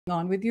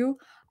on with you.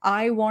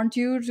 I want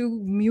you to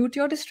mute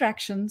your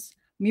distractions,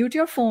 mute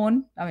your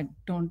phone. I mean,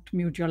 don't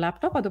mute your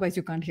laptop, otherwise,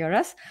 you can't hear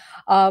us.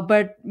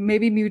 But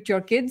maybe mute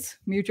your kids,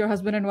 mute your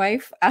husband and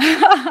wife.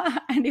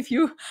 And if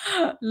you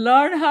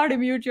learn how to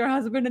mute your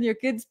husband and your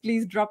kids,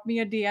 please drop me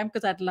a DM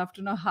because I'd love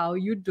to know how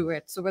you do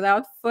it. So,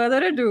 without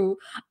further ado,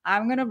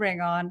 I'm going to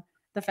bring on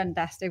the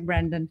fantastic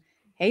Brenden.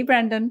 Hey,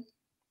 Brenden.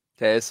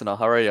 Hey, Sunil,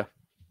 how are you?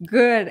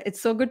 Good.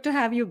 It's so good to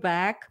have you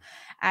back.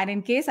 And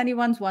in case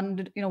anyone's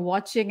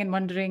watching and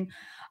wondering,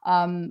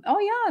 oh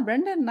yeah,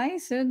 Brendan,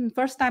 nice. And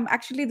first time,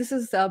 actually, this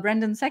is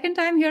Brendan's second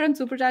time here on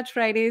Supercharge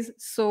Fridays.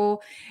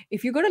 So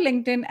if you go to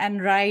LinkedIn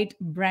and write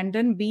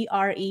Brendan,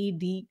 Brenden,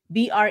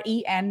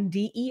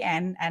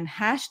 and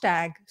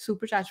hashtag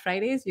Supercharge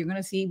Fridays, you're going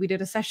to see we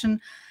did a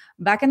session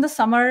back in the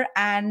summer.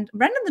 And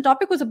Brendan, the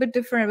topic was a bit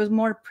different. It was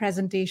more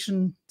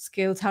presentation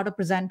skills, how to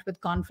present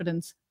with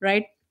confidence,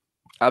 right?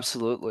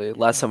 Absolutely.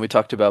 Last time we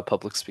talked about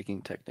public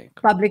speaking technique.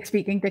 Public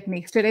speaking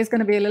techniques. Today's going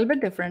to be a little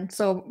bit different.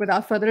 So,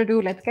 without further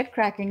ado, let's get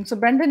cracking. So,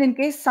 Brendan, in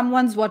case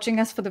someone's watching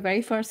us for the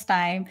very first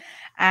time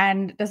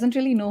and doesn't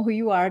really know who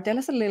you are, tell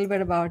us a little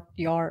bit about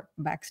your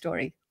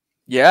backstory.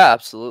 Yeah,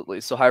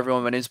 absolutely. So, hi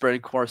everyone. My name is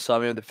Brenden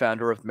Kumarasamy. I'm the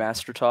founder of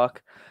Mastertalk.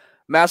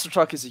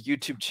 Mastertalk is a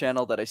YouTube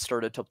channel that I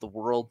started to help the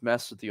world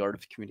master the art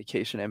of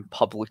communication and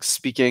public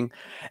speaking.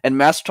 And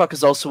Mastertalk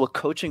is also a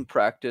coaching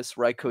practice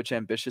where I coach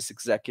ambitious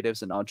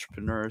executives and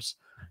entrepreneurs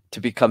to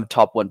become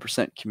top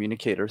 1%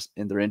 communicators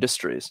in their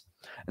industries.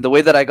 And the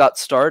way that I got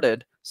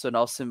started, so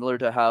now similar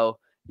to how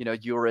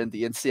you were in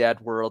the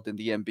INSEAD world, in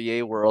the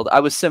MBA world,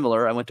 I was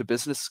similar. I went to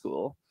business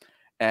school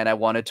and I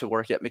wanted to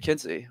work at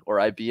McKinsey or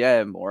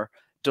IBM or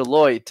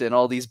Deloitte and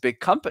all these big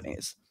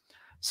companies.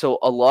 So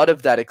a lot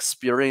of that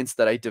experience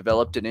that I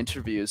developed in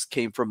interviews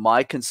came from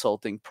my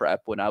consulting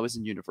prep when I was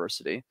in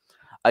university.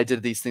 I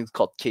did these things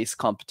called case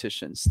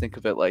competitions. Think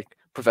of it like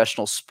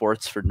professional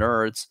sports for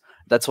nerds.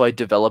 That's why I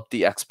developed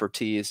the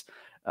expertise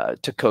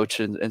to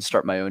coach and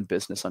start my own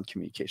business on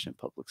communication and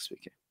public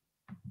speaking.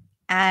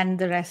 And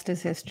the rest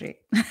is history.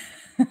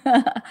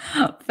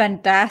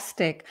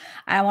 Fantastic.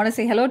 I want to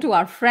say hello to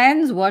our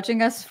friends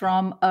watching us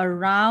from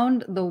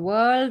around the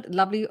world.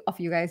 Lovely of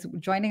you guys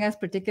joining us,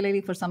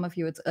 particularly for some of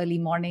you, it's early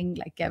morning,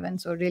 like Kevin.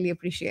 So, really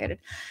appreciate it.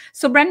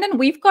 So, Brendan,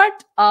 we've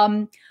got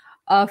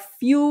a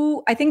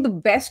few, I think the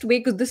best way,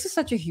 because this is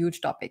such a huge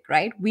topic,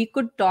 right? We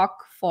could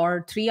talk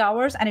for 3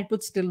 hours and it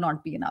would still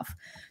not be enough.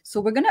 So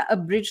we're going to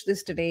abridge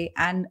this today.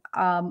 And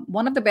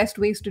one of the best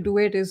ways to do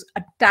it is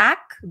attack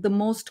the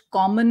most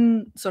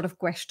common sort of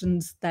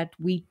questions that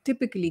we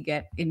typically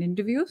get in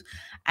interviews,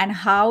 and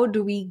how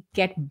do we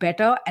get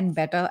better and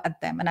better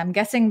at them. And I'm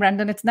guessing,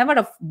 Brendan, it's never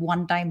a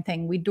one-time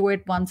thing. We do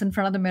it once in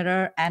front of the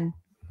mirror and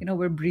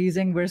we're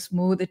breezing, we're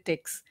smooth. It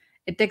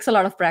takes a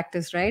lot of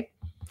practice, right?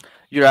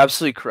 You're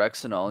absolutely correct,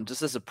 Sonal. And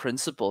just as a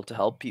principle to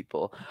help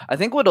people, I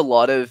think what a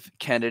lot of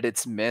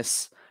candidates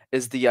miss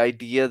is the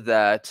idea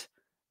that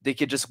they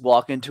could just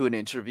walk into an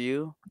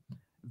interview,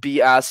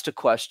 be asked a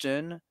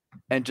question,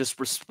 and just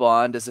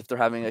respond as if they're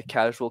having a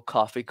casual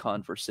coffee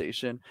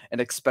conversation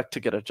and expect to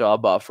get a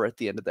job offer at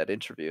the end of that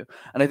interview.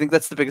 And I think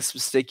that's the biggest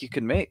mistake you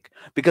can make,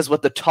 because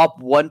what the top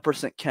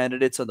 1%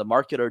 candidates on the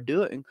market are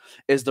doing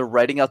is they're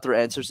writing out their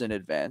answers in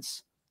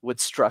advance with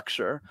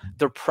structure.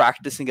 They're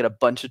practicing it a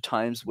bunch of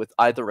times with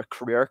either a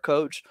career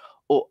coach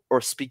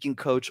or speaking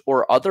coach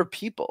or other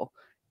people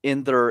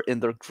in their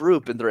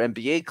group, in their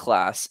MBA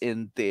class,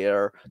 in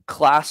their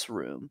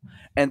classroom,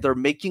 and they're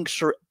making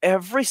sure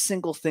every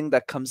single thing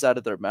that comes out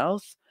of their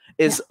mouth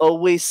Yeah. is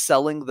always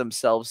selling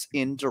themselves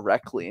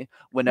indirectly Yeah.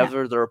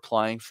 whenever they're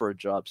applying for a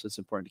job. So it's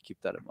important to keep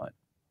that in mind.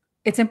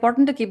 It's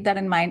important to keep that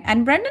in mind.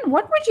 And Brendan,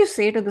 what would you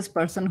say to this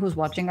person who's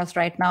watching us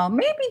right now?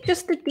 Maybe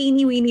just a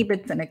teeny weeny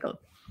bit cynical.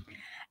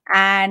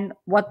 And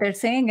what they're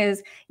saying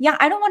is, yeah,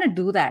 I don't want to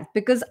do that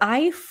because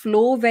I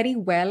flow very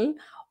well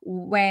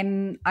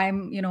when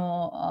I'm,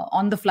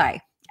 on the fly.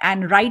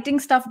 And writing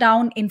stuff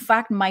down, in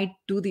fact, might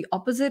do the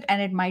opposite,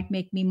 and it might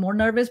make me more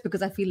nervous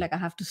because I feel like I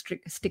have to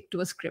stick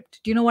to a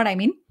script. Do you know what I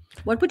mean?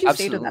 What would you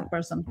say to Absolutely. that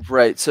person?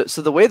 Right. So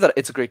the way that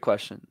it's a great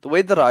question. The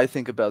way that I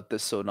think about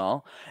this,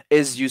 Sonal,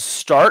 is you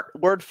start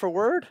word for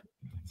word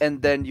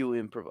and then you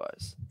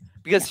improvise. Yeah.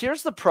 Because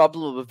here's the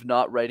problem of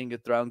not writing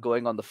it down,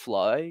 going on the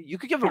fly. You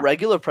could give a Yeah.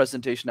 regular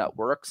presentation at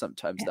work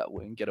sometimes Yeah. that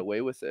way and get away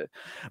with it.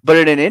 But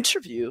in an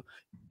interview,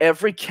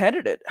 every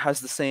candidate has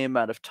the same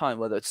amount of time,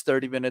 whether it's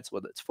 30 minutes,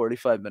 whether it's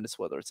 45 minutes,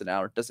 whether it's an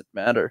hour, it doesn't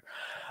matter.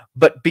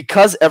 But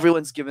because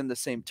everyone's given the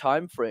same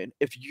time frame,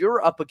 if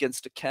you're up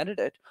against a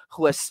candidate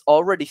who has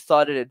already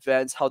thought in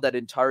advance how that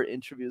entire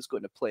interview is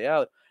going to play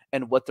out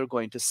and what they're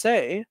going to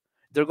say,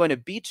 they're going to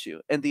beat you.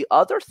 And the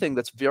other thing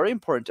that's very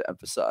important to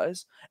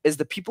emphasize is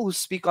the people who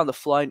speak on the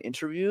fly in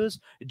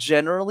interviews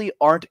generally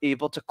aren't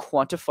able to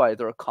quantify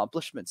their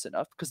accomplishments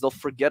enough because they'll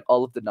forget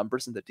all of the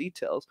numbers and the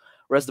details.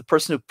 Whereas the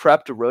person who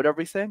prepped or wrote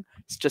everything,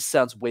 it just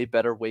sounds way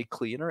better, way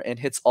cleaner, and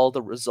hits all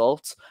the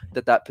results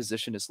that that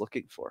position is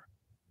looking for.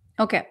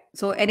 Okay.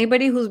 So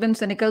anybody who's been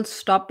cynical,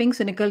 stop being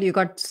cynical. You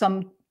got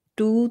some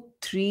two,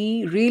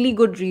 three really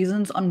good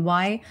reasons on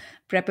why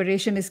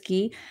preparation is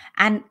key.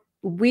 And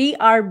we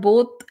are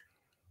both,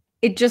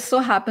 it just so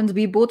happens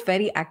we both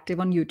very active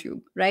on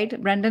YouTube, right,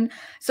 Brenden?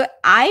 So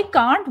I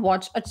can't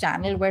watch a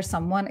channel where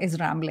someone is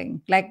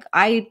rambling. Like,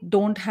 I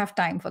don't have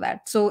time for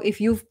that. So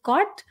if you've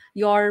got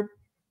your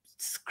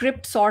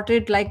script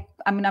sorted, like,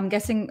 I mean, I'm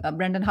guessing,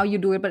 Brenden, how you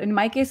do it, but in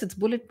my case it's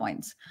bullet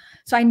points.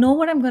 So I know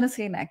what I'm going to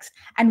say next,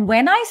 and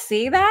when I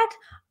say that,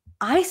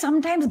 I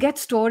sometimes get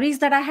stories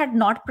that I had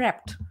not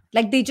prepped,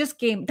 like they just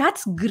came.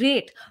 That's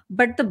great,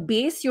 but the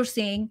base you're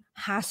saying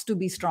has to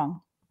be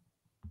strong.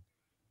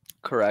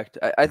 Correct.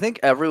 I think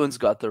everyone's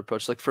got their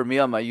approach. Like for me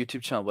on my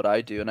YouTube channel, what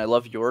I do, and I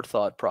love your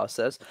thought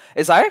process,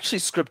 is I actually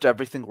script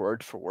everything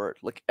word for word.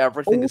 Like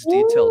everything is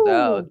detailed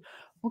out.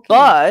 Oh,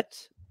 okay.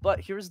 But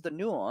here's the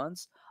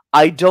nuance.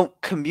 I don't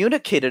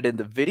communicate it in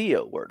the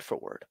video word for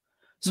word.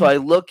 So Hmm. I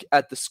look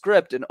at the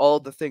script and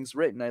all the things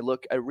written.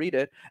 I read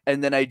it,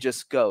 and then I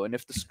just go. And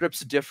if the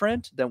script's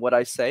different than what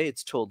I say,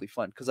 it's totally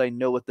fun because I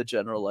know what the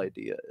general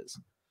idea is.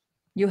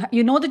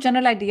 You know the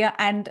general idea,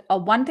 and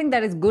one thing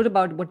that is good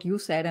about what you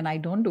said, and I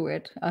don't do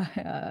it,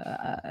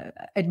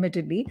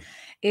 admittedly,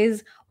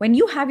 is when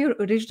you have your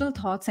original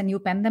thoughts and you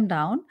pen them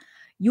down,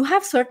 you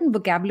have certain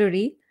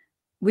vocabulary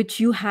which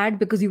you had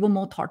because you were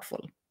more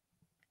thoughtful.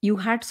 You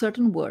had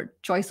certain word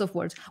choice of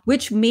words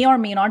which may or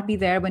may not be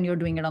there when you're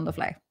doing it on the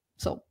fly.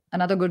 So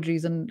another good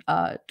reason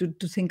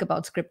to think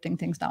about scripting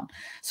things down.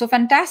 So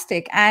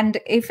fantastic. And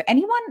if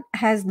anyone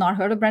has not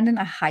heard of Brenden,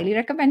 I highly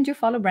recommend you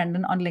follow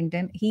Brenden on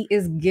LinkedIn. He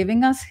is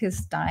giving us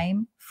his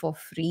time for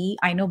free.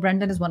 I know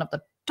Brenden is one of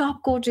the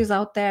top coaches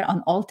out there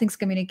on all things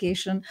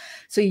communication,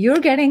 so you're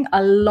getting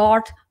a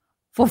lot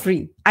for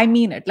free. I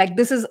mean it. Like,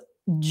 this is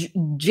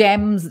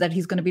gems that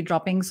he's going to be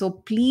dropping. So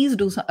please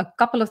do a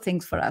couple of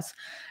things for us.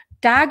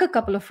 Tag a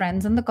couple of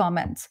friends in the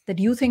comments that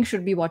you think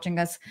should be watching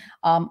us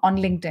on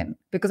LinkedIn,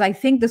 because I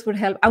think this would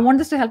help. I want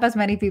this to help as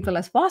many people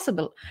as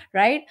possible,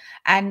 right?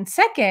 And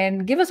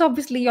second, give us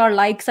obviously your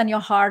likes and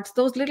your hearts,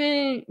 those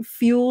little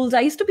fuels.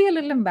 I used to be a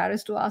little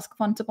embarrassed to ask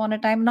once upon a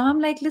time. Now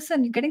I'm like,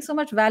 listen, you're getting so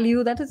much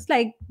value that it's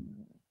like,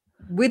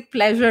 with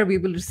pleasure we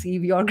will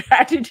receive your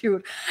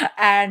gratitude.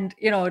 And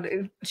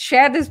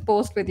share this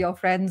post with your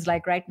friends,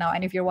 like right now.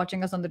 And if you're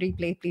watching us on the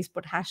replay, please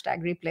put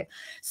hashtag replay.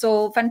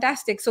 So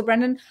fantastic. So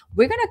Brenden,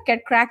 we're going to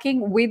get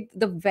cracking with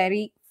the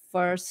very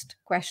first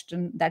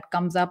question that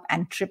comes up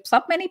and trips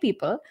up many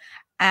people.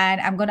 And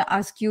I'm going to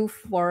ask you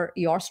for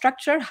your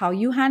structure, how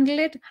you handle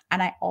it.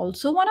 And I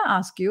also want to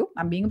ask you,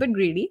 I'm being a bit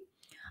greedy,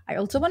 I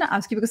also want to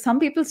ask you, because some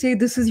people say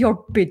this is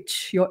your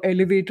pitch, your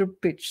elevator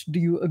pitch. Do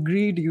you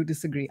agree? Do you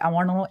disagree? I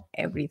want to know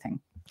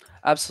everything.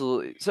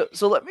 Absolutely.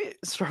 So let me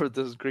start with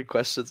those great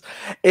questions.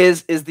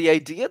 Is the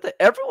idea that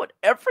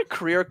every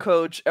career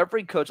coach,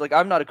 every coach, like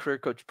I'm not a career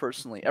coach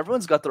personally.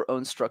 Everyone's got their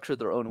own structure,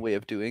 their own way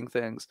of doing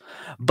things.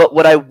 But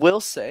what I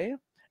will say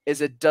is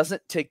it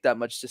doesn't take that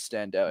much to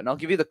stand out. And I'll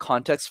give you the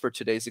context for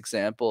today's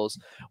examples.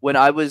 When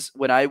I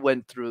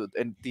went through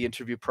the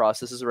interview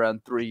processes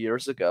around 3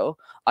 years ago,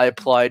 I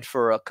applied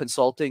for a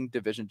consulting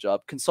division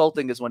job.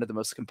 Consulting is one of the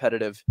most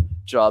competitive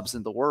jobs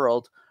in the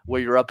world, where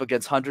you're up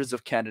against hundreds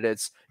of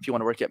candidates if you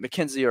want to work at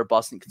McKinsey or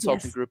Boston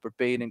Consulting Yes. Group or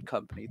Bain and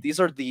Company. These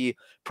are the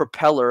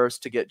propellers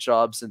to get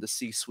jobs in the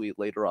C-suite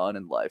later on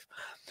in life.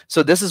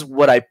 So this is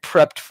what I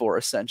prepped for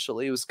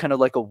essentially. It was kind of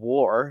like a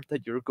war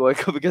that you're going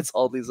up against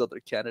all these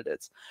other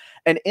candidates.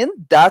 And in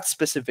that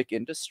specific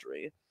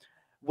industry,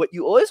 what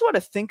you always want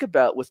to think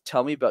about with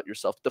tell me about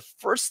yourself, the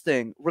first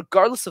thing,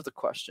 regardless of the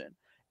question,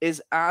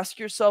 is ask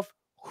yourself,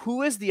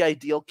 who is the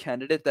ideal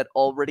candidate that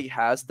already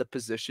has the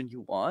position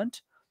you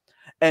want?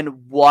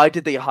 And why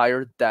did they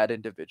hire that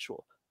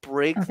individual?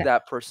 Break Okay.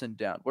 that person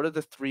down. What are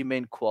the three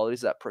main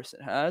qualities that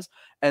person has?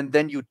 And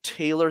then you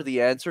tailor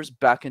the answers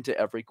back into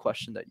every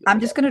question that you I'm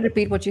look just at. going to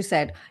repeat what you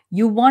said.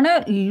 You want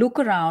to look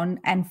around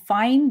and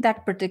find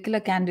that particular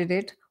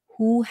candidate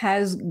who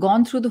has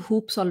gone through the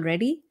hoops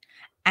already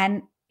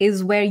and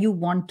is where you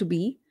want to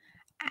be.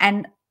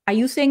 And are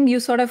you saying you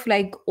sort of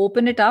like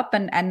open it up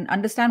and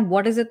understand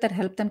what is it that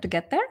helped them to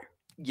get there?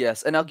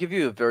 Yes, and I'll give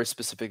you a very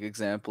specific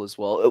example as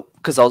well,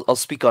 because I'll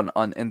speak on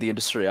in the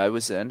industry I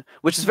was in,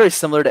 which is Yeah. very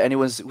similar to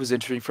anyone who's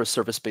interviewing for a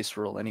service-based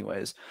role,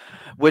 anyways.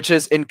 Which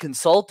is in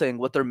consulting,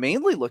 what they're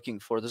mainly looking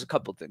for. There's a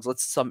couple of things.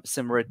 Let's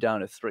simmer it down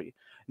to three.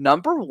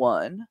 Number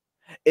one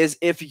is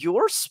if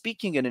you're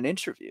speaking in an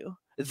interview,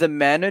 the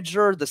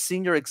manager, the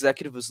senior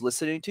executive who's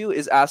listening to you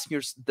is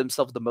asking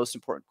themselves the most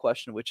important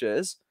question, which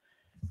is,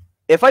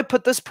 if I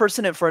put this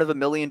person in front of $1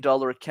 million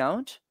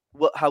account,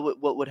 what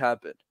would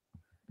happen?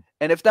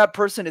 And if that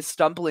person is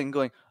stumbling,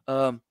 going,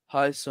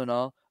 hi,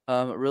 Sonal,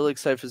 really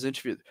excited for this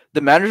interview,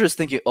 the manager is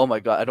thinking, oh my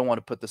God, I don't want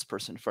to put this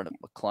person in front of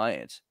a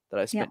client that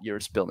I Yeah. spent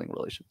years building a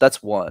relationship.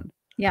 That's one.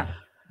 Yeah.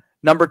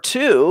 Number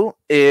two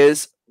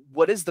is,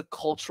 what is the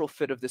cultural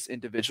fit of this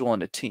individual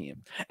on a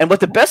team? And what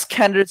the best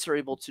candidates are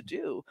able to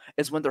do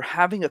is when they're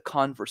having a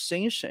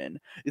conversation,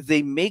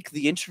 they make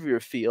the interviewer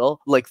feel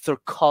like they're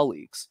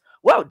colleagues.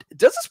 Wow,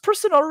 does this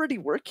person already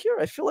work here?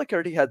 I feel like I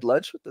already had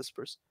lunch with this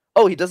person.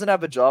 Oh, he doesn't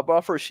have a job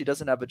offer, or she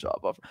doesn't have a job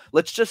offer.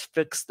 Let's just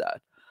fix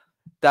that.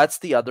 That's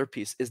the other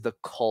piece, is the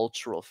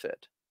cultural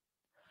fit.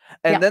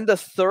 And Yeah. then the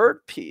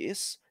third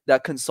piece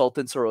that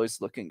consultants are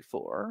always looking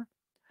for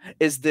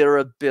is their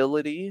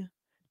ability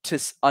to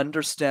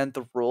understand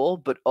the role,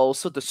 but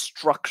also the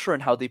structure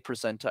and how they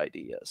present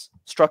ideas.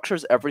 Structure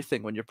is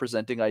everything when you're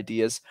presenting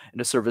ideas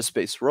in a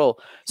service-based role.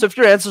 So if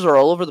your answers are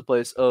all over the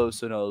place, oh,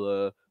 so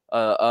no,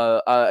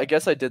 I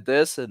guess I did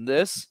this and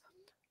this,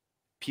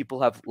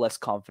 people have less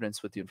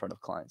confidence with you in front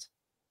of clients.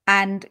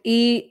 And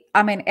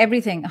I mean,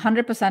 everything,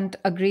 100%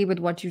 agree with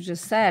what you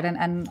just said.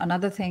 And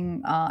another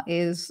thing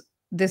is,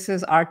 this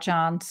is our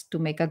chance to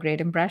make a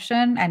great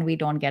impression, and we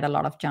don't get a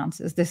lot of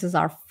chances. This is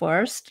our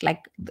first,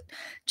 like,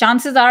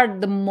 chances are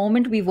the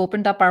moment we've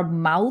opened up our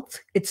mouth,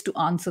 it's to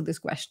answer this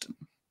question.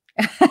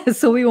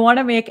 So we want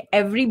to make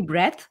every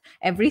breath,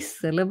 every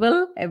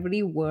syllable,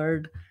 every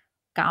word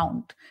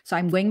count. So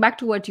I'm going back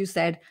to what you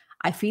said.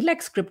 I feel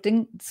like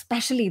scripting,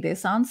 especially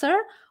this answer,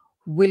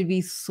 will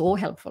be so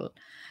helpful.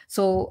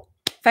 So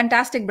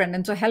fantastic,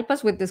 Brenden. So help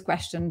us with this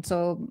question.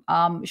 So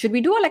should we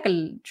do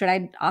should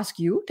I ask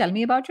you, tell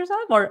me about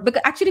yourself? Or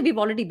because actually we've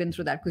already been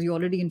through that because you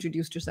already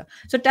introduced yourself.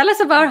 So tell us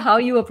about how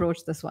you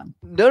approach this one.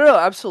 No,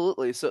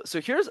 absolutely. So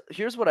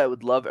here's what I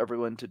would love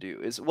everyone to do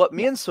is what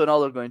me Yeah, and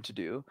Sonal are going to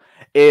do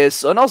is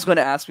Sonal's going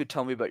to ask me,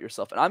 tell me about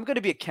yourself, and I'm going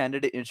to be a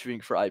candidate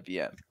interviewing for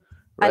IBM.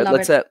 I Right?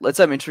 love it. Let's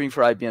say I'm interviewing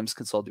for IBM's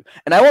consulting,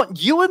 and I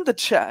want you in the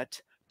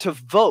chat to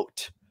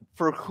vote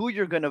for who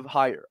you're going to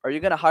hire. Are you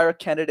going to hire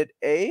candidate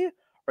A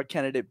or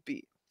candidate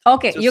B?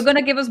 Okay, So you're going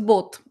to give us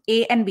both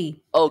A and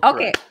B. oh,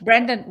 Okay, correct.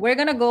 Brenden, we're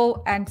going to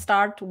go and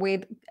start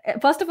with,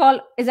 first of all,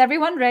 is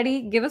everyone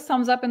ready? Give us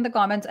thumbs up in the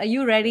comments. Are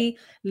you ready?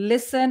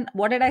 Listen,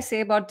 what did I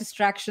say about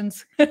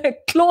distractions?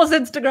 Close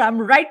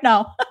Instagram right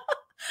now.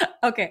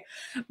 Okay,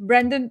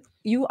 Brenden,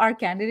 you are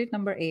candidate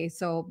number A.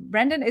 So,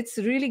 Brenden, it's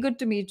really good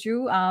to meet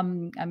you.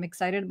 I'm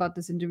excited about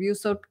this interview.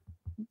 So,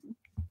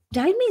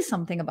 tell me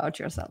something about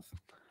yourself.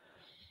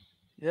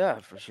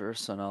 Yeah, for sure,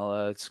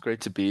 Sonal. It's great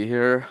to be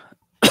here.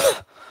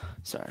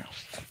 Sorry.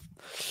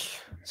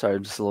 Sorry,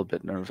 I'm just a little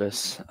bit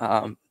nervous.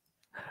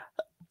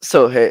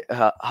 So hey,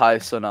 hi,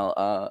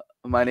 Sonal.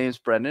 My name is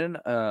Brenden.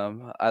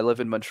 I live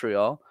in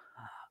Montreal.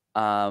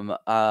 You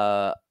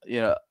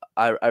know,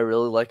 I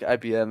really like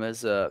IBM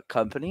as a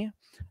company,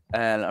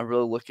 and I'm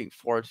really looking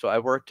forward to. I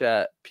worked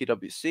at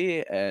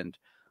PwC, and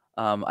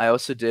I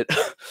also did,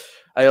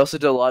 I also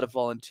did a lot of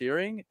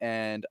volunteering,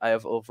 and I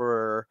have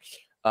over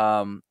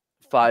um,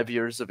 5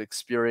 years of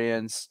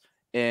experience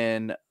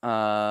in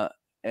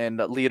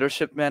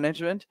leadership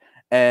management,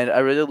 and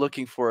I'm really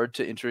looking forward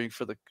to interviewing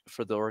for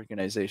the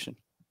organization.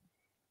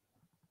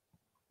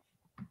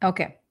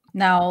 Okay,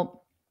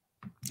 now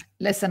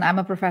listen, I'm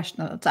a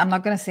professional, so I'm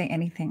not going to say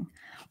anything.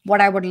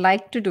 What I would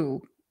like to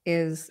do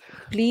is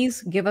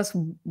please give us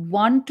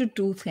one to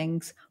two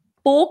things.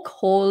 Poke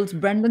holes.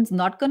 Brendan's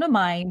not going to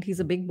mind. He's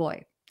a big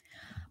boy.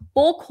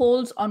 Poke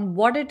holes on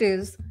what it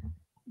is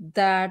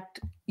that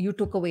you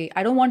took away.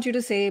 I don't want you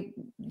to say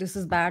this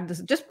is bad.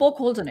 This just poke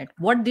holes in it.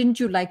 What didn't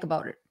you like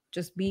about it?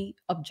 Just be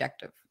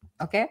objective.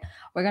 Okay.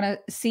 We're gonna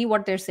see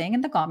what they're saying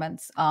in the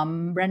comments.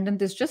 Brendan,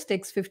 this just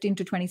takes 15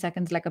 to 20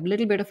 seconds, like a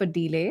little bit of a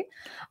delay.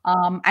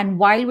 And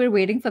while we're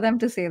waiting for them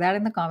to say that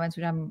in the comments,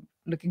 which I'm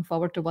looking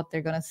forward to what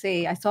they're gonna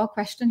say. I saw a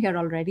question here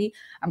already.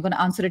 I'm gonna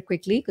answer it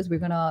quickly because we're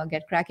gonna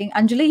get cracking.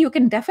 Anjali, you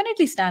can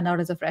definitely stand out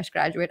as a fresh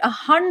graduate.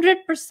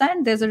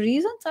 100%. There's a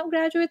reason some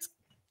graduates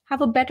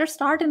have a better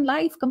start in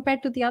life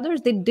compared to the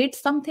others. They did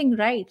something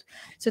right.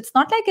 So it's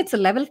not like it's a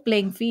level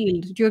playing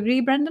field. Do you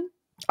agree, Brendan?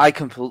 I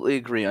completely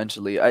agree,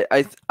 Anjali.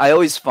 I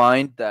always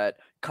find that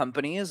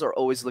companies are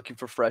always looking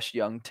for fresh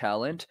young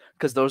talent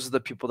because those are the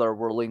people that are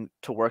willing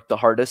to work the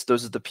hardest.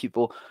 Those are the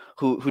people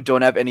who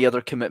don't have any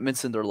other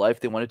commitments in their life.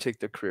 They want to take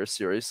their career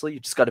seriously. You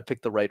just got to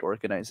pick the right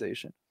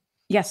organization.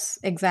 Yes,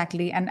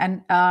 exactly. And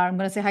I'm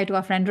going to say hi to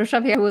our friend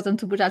Rishabh here, who was on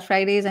Supercharge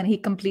Fridays, and he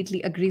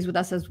completely agrees with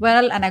us as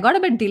well. And I got a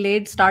bit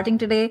delayed starting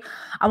today.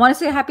 I want to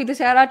say happy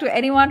Dussehra to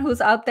anyone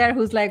who's out there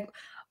who's like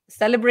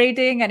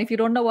celebrating. And if you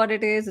don't know what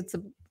it is, it's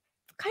a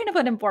kind of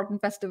an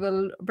important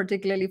festival,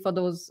 particularly for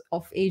those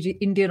of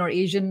Indian or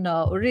Asian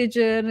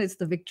origin. It's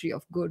the victory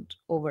of good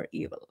over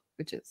evil,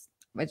 which is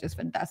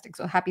fantastic.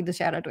 So happy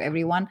Dussehra to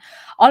everyone.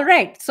 All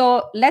right,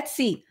 so let's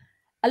see.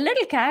 A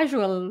little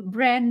casual,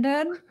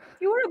 Brandon.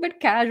 You were a bit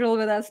casual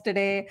with us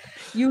today.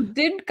 You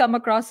didn't come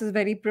across as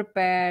very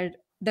prepared.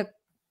 The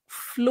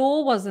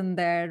flow wasn't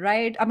there,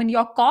 right? I mean,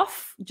 your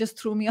cough just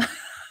threw me.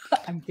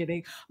 I'm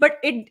kidding, but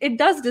it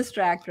does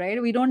distract,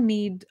 right? We don't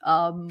need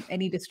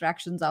any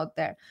distractions out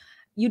there.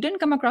 You didn't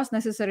come across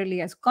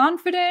necessarily as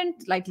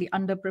confident, likely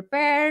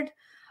underprepared.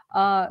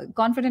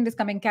 Confident is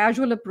coming,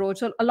 casual approach.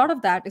 So a lot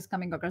of that is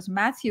coming across.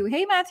 Matthew,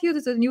 hey Matthew,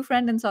 this is a new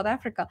friend in South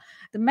Africa.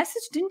 The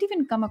message didn't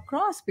even come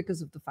across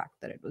because of the fact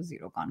that it was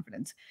zero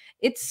confidence.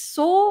 It's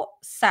so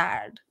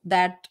sad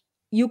that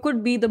you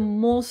could be the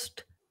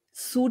most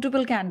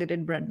suitable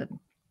candidate, Brendan.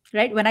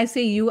 Right? When I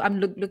say you,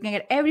 I'm looking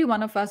at every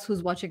one of us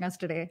who's watching us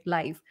today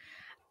live,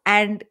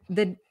 and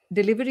the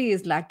delivery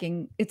is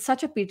lacking. It's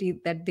such a pity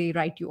that they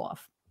write you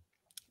off,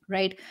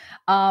 right?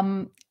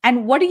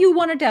 And what do you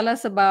want to tell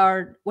us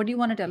about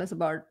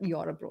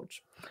your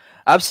approach?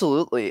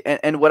 Absolutely.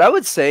 And what I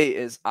would say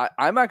is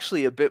I'm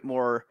actually a bit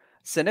more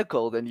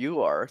cynical than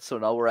you are. So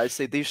now where I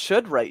say they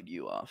should write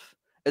you off,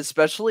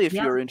 especially if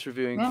Yeah. you're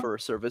interviewing Yeah. for a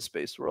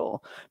service-based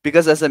role.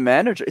 Because as a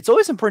manager, it's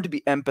always important to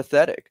be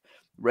empathetic,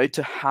 right?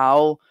 To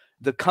how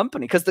the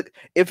company, because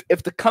if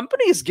the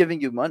company is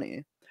giving you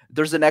money,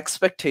 there's an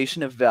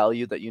expectation of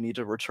value that you need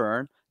to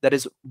return that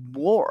is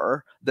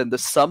more than the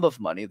sum of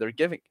money they're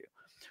giving you.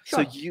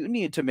 So Sure. you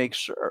need to make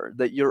sure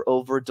that you're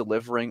over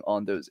delivering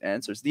on those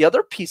answers. The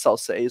other piece I'll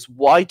say is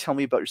why tell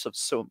me about yourself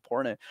is so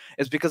important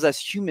is because as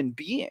human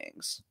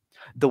beings,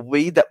 the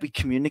way that we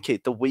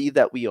communicate, the way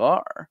that we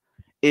are,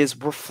 is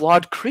we're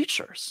flawed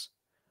creatures.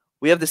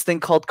 We have this thing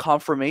called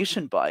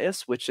confirmation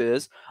bias, which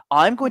is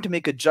I'm going to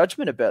make a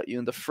judgment about you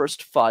in the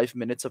first 5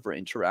 minutes of our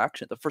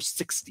interaction, the first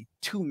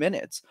 62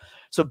 minutes.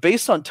 So,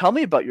 based on tell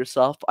me about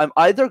yourself, I'm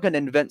either going to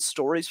invent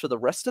stories for the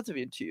rest of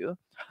the interview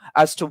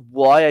as to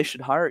why I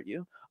should hire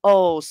you.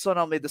 Oh,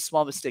 Sonal made the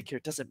small mistake here.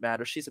 It doesn't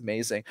matter. She's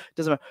amazing.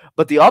 Doesn't matter.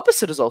 But the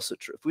opposite is also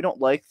true. If we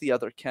don't like the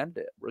other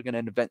candidate, we're going to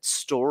invent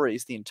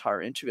stories the entire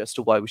interview as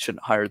to why we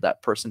shouldn't hire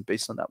that person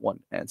based on that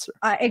one answer.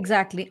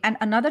 Exactly. And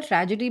another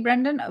tragedy,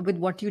 Brendan, with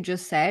what you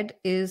just said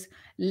is,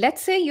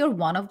 let's say you're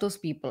one of those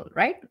people,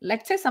 right?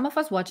 Let's say some of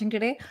us watching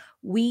today,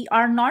 we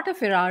are not a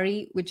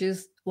Ferrari, which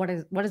is what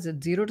is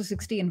it, 0 to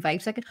 60 in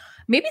 5 seconds.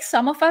 Maybe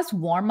some of us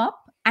warm up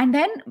and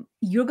then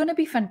you're going to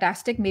be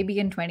fantastic maybe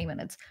in 20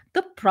 minutes.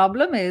 The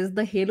problem is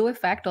the halo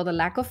effect or the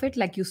lack of it,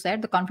 like you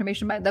said, the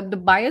confirmation bias, the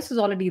bias is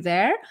already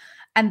there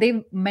and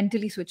they've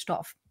mentally switched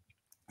off.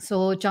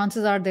 So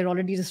chances are they're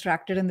already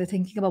distracted and they're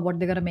thinking about what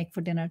they're going to make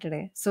for dinner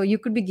today. So you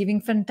could be giving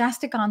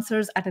fantastic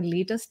answers at a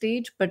later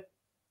stage, but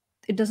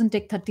it doesn't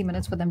take 30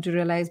 minutes for them to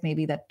realize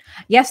maybe that,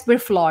 yes, we're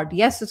flawed.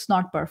 Yes, it's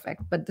not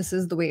perfect, but this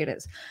is the way it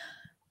is.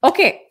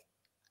 Okay.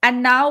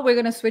 And now we're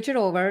going to switch it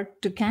over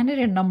to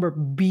candidate number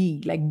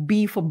B, like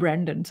B for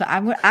Brenden. So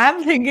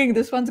I'm thinking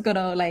this one's going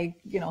to like,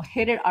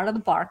 hit it out of the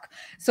park.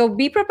 So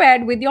be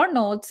prepared with your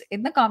notes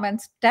in the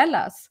comments. Tell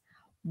us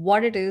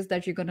what it is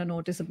that you're going to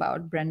notice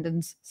about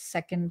Brendan's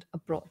second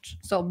approach.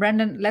 So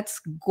Brendan,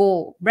 let's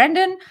go.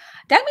 Brendan,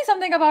 tell me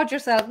something about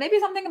yourself. Maybe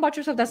something about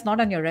yourself that's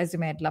not on your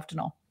resume. I'd love to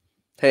know.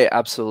 Hey,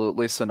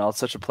 absolutely. So now it's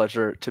such a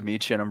pleasure to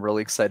meet you, and I'm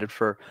really excited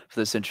for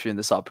this interview and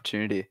this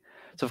opportunity.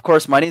 So, of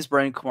course, my name is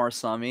Brenden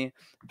Kumarasamy.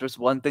 If there's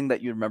one thing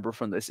that you remember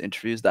from this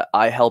interview is that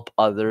I help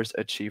others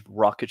achieve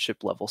rocket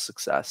ship level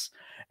success.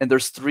 And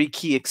there's three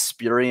key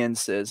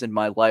experiences in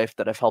my life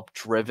that have helped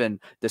driven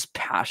this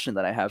passion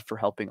that I have for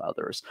helping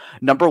others.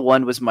 Number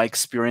one was my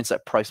experience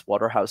at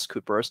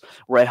PricewaterhouseCoopers,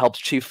 where I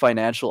helped chief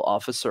financial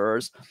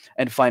officers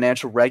and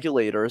financial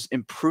regulators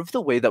improve the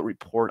way that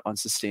report on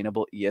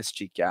sustainable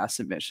ESG gas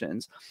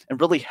emissions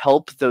and really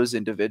help those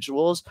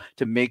individuals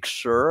to make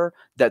sure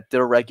that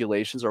their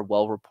regulations are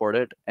well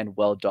reported and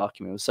well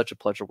documented. It was such a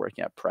pleasure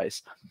working at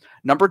Price.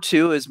 Number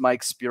two is my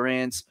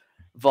experience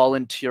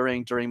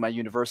volunteering during my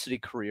university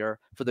career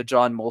for the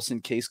John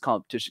Molson Case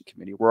Competition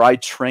Committee, where I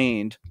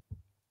trained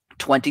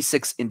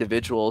 26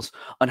 individuals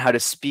on how to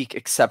speak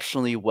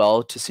exceptionally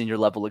well to senior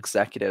level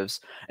executives.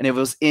 And it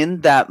was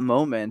in that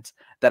moment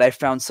that I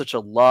found such a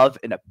love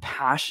and a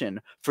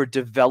passion for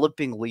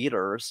developing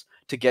leaders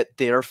to get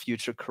their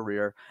future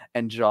career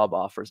and job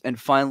offers. And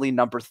finally,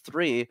 number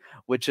three,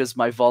 which is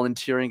my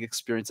volunteering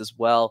experience as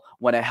well,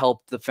 when I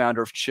helped the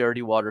founder of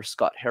Charity Water,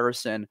 Scott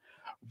Harrison,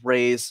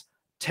 raise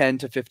ten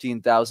to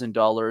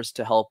 $15,000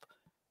 to help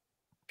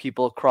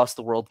people across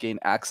the world gain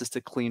access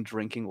to clean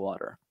drinking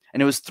water.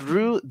 And it was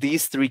through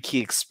these three key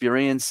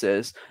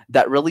experiences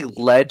that really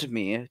led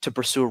me to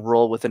pursue a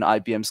role within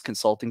IBM's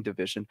consulting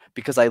division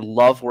because I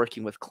love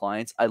working with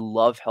clients. I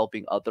love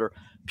helping other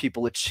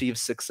people achieve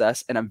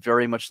success. And I'm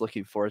very much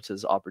looking forward to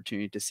this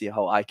opportunity to see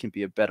how I can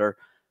be a better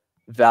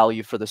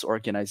value for this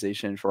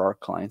organization and for our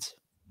clients.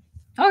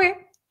 Okay.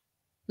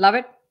 Love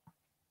it.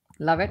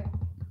 Love it.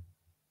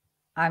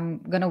 I'm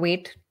going to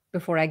wait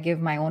before I give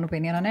my own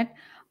opinion on it,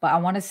 but I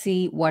want to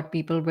see what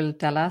people will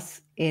tell us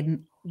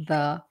in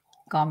the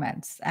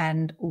comments.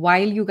 And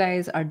while you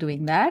guys are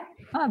doing that,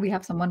 we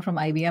have someone from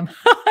IBM.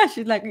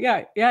 She's like,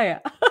 yeah, yeah, yeah.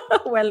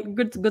 Well,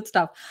 good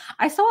stuff.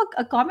 I saw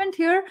a comment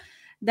here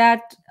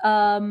that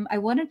I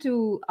wanted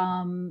to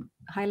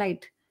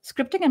highlight.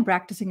 Scripting and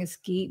practicing is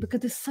key because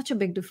there's such a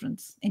big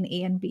difference in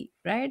A and B,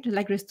 right?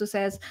 Like Risto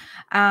says,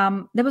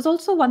 there was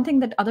also one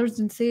thing that others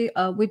didn't say,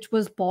 which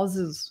was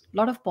pauses, a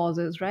lot of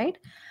pauses, right?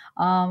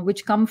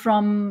 Which come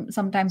from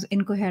sometimes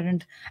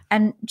incoherent.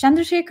 And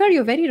Chandrasekhar,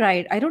 you're very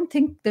right. I don't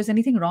think there's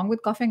anything wrong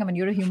with coughing. I mean,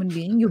 you're a human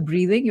being, you're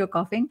breathing, you're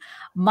coughing.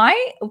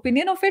 My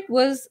opinion of it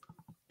was,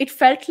 it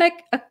felt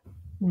like a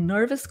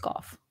nervous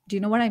cough. Do you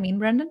know what I mean,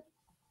 Brendan?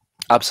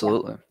 Yeah.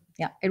 Absolutely.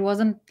 Yeah, it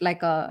wasn't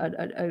like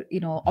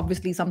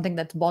obviously something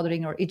that's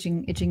bothering or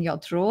itching your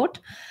throat.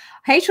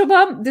 Hey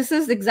Shubham, this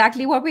is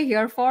exactly what we're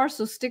here for,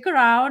 so stick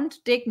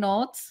around, take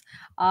notes,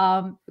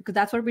 because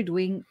that's what we're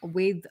doing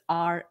with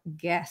our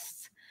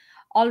guests.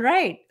 All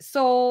right,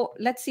 so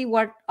let's see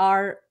what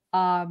our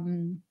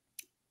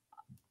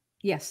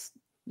yes,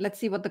 let's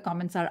see what the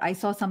comments are. I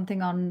saw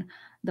something on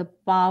the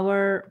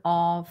power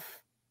of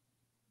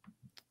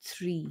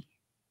three.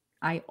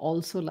 I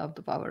also love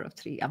the power of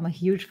three. I'm a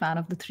huge fan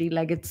of the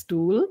three-legged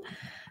stool.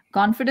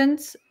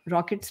 Confidence,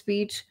 rocket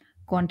speech,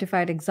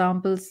 quantified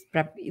examples.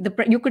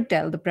 You could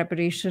tell the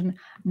preparation.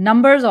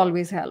 Numbers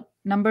always help.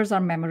 Numbers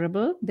are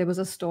memorable. There was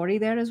a story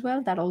there as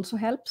well that also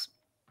helps.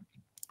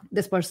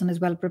 This person is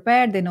well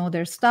prepared. They know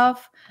their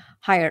stuff.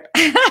 Hired.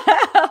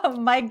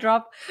 Mic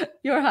drop.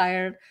 You're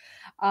hired.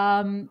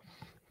 Um,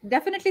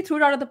 Definitely threw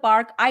it out of the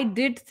park. I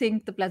did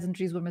think the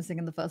pleasantries were missing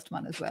in the first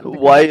one as well because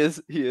Why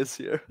is he is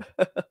here?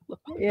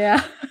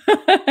 yeah,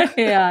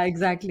 yeah,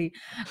 exactly.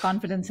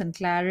 Confidence and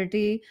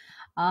clarity.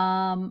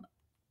 Um,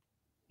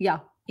 yeah,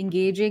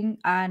 engaging.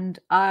 And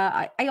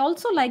I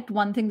also liked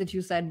one thing that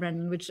you said,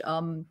 Brendan, which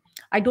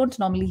I don't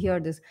normally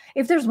hear this.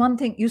 If there's one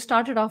thing you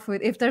started off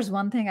with, if there's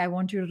one thing I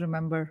want you to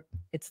remember,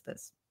 it's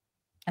this.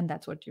 And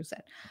that's what you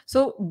said.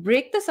 So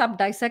break this up,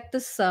 dissect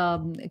this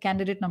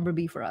candidate number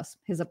B for us,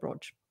 his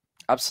approach.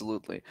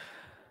 Absolutely.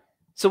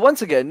 So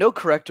once again, no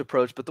correct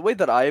approach, but the way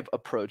that I've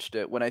approached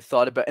it when I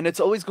thought about, and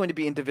it's always going to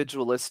be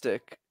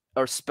individualistic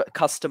or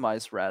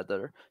customized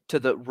rather to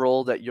the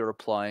role that you're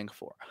applying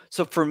for.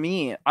 So for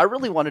me, I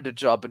really wanted a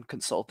job in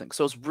consulting.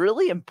 So it's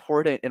really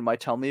important in my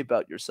tell me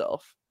about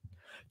yourself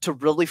to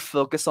really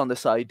focus on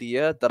this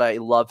idea that I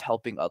love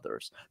helping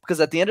others. Because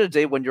at the end of the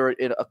day, when you're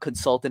a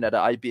consultant at an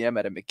IBM,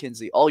 at a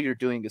McKinsey, all you're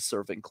doing is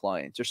serving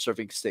clients, you're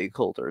serving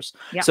stakeholders.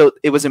 Yeah. So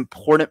it was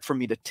important for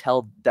me to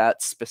tell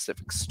that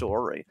specific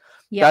story.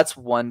 Yeah. That's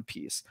one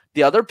piece.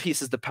 The other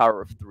piece is the power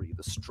of three,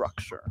 the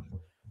structure,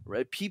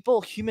 right?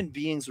 People, human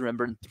beings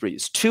remember in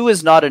threes. Two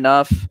is not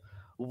enough.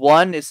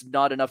 One is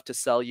not enough to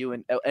sell you,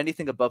 and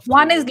anything above three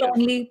One is will get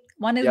lonely.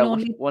 One is yeah,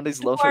 lonely. one is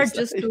Two lonely. are Is that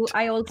just how you two. do-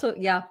 I also,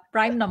 yeah,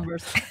 prime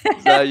numbers.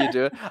 is that how you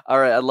do it? All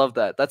right, I love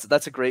that.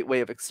 That's a great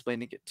way of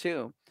explaining it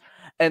too.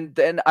 And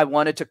then I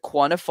wanted to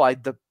quantify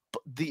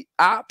the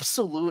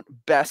absolute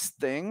best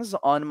things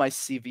on my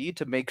CV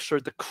to make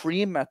sure the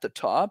cream at the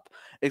top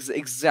is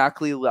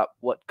exactly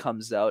what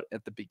comes out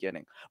at the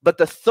beginning. But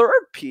the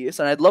third piece,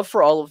 and I'd love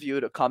for all of you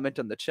to comment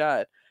in the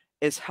chat,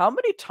 is how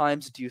many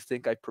times do you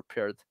think I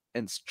prepared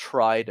and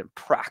tried and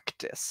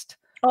practiced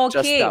just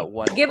Okay, that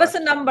one give us a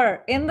question?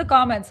 number in the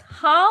comments.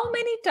 How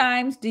many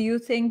times do you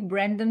think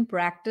Brendan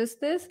practiced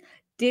this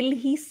till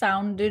he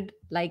sounded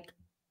like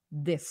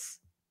this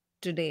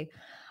today?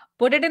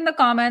 Put it in the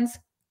comments.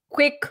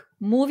 Quick,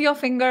 move your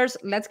fingers.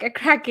 Let's get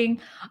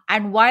cracking.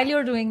 And while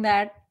you're doing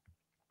that,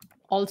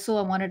 also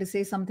I wanted to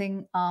say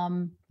something.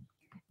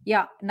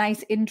 Yeah,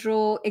 nice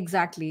intro.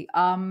 Exactly.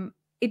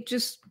 It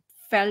just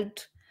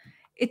felt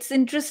it's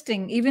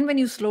interesting. Even when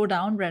you slow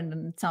down,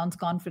 Brendan, it sounds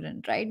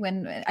confident, right?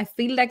 When I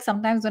feel like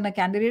sometimes when a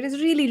candidate is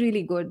really,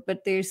 really good,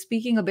 but they're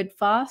speaking a bit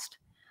fast,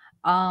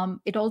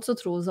 it also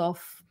throws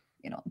off,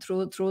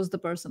 throws the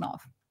person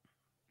off.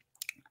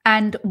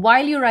 And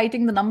while you're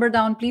writing the number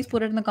down, please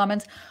put it in the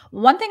comments.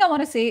 One thing I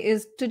want to say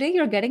is today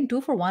you're getting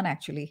 2 for 1,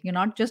 actually. You're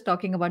not just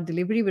talking about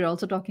delivery, we're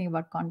also talking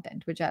about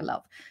content, which I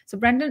love. So,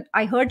 Brendan,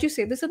 I heard you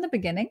say this in the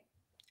beginning,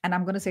 and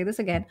I'm going to say this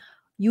again.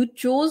 You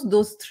chose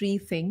those 3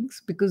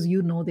 things because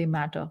you know they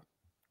matter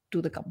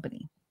to the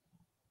company.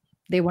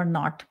 They were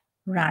not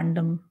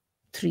random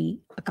 3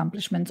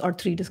 accomplishments or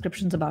 3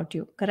 descriptions about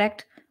you,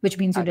 correct? Which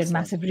means you did Excellent.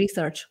 massive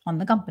research on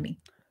the company.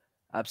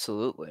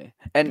 Absolutely.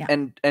 And Yeah.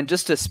 and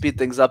just to speed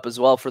things up as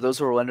well, for those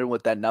who are wondering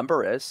what that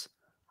number is,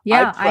 I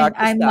Yeah, practiced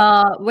I'm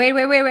that. wait.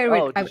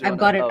 Oh, did you I've want to?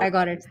 got it. Oh, I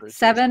got I'm it. very curious.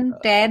 7,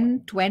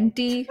 10,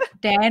 20,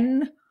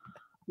 10.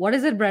 What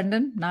is it,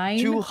 Brendan? 9.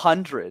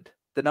 200.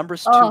 The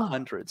number's Oh,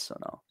 200, so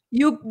no.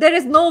 there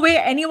is no way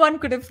anyone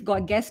could have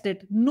guessed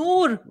it.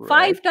 Noor,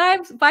 Right? 5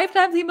 times. 5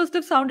 times he must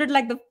have sounded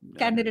like the No, no,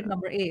 candidate no.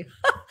 number A. And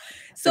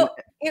So,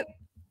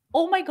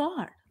 oh my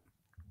God.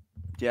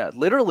 yeah,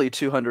 literally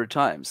 200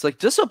 times. Like,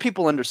 just so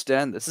people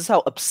understand this is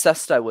how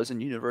obsessed I was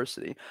in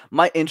university.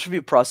 My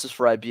interview process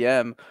for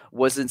IBM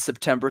was in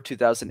September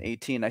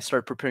 2018. I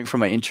started preparing for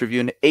my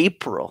interview in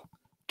April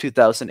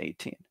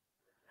 2018.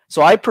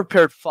 So I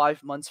prepared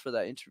 5 months for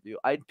that interview.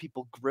 I had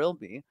people grill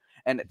me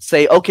and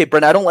say, okay,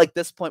 Brent, I don't like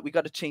this point. We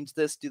got to change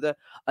this, do that.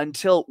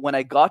 Until when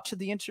I got to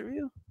the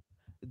interview,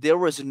 there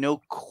was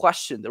no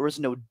question, there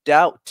was no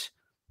doubt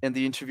in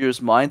the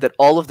interviewer's mind that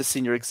all of the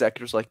senior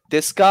executives like,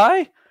 this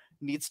guy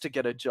needs to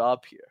get a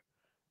job here,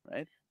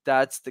 right?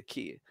 That's the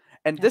key.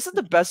 And this is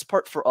the best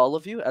part for all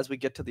of you as we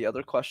get to the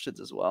other questions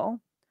as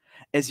well.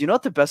 Is you know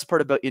what the best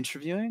part about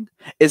interviewing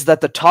is that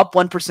the top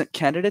 1%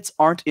 candidates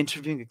aren't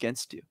interviewing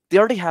against you. They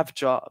already have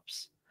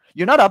jobs.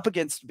 You're not up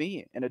against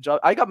me in a job.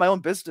 I got my own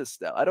business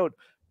now. I don't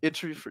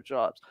interview for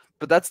jobs.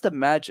 But that's the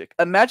magic.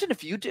 Imagine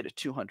if you did it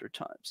 200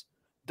 times.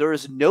 There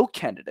is no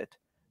candidate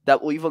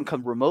that will even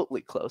come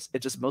remotely close.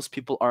 It's just most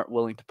people aren't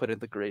willing to put in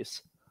the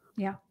grace.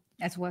 Yeah,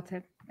 it's worth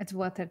it. It's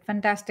worth it.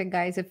 Fantastic,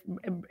 guys. If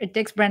it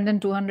takes Brendan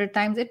 200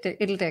 times,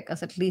 it'll take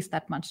us at least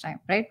that much time,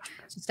 right?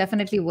 So it's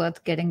definitely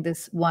worth getting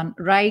this one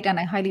right. And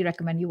I highly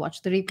recommend you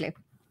watch the replay.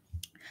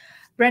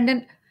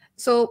 Brendan,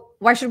 so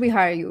why should we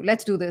hire you?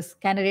 Let's do this.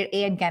 Candidate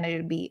A and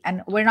candidate B.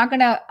 And we're not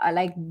gonna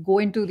like go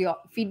into the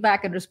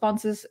feedback and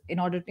responses in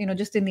order,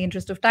 just in the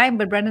interest of time.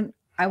 But Brendan,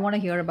 I want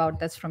to hear about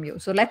this from you.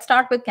 So let's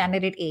start with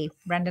candidate A.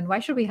 Brenden, why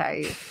should we hire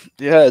you?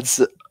 Yeah,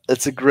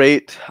 it's a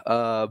great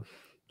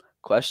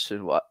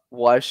question.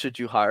 Why should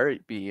you hire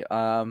me?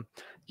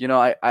 You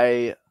know,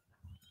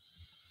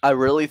 I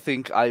really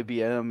think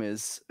IBM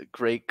is a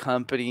great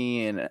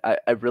company, and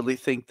I really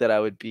think that I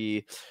would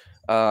be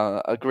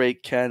a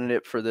great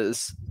candidate for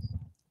this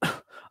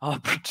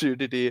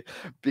opportunity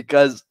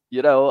because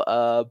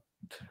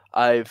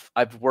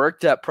I've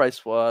worked at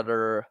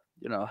Pricewater,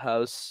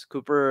 House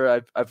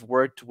Cooper. I've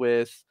worked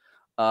with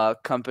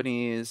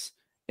companies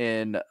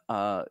in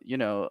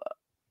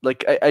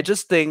like I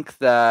just think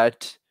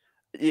that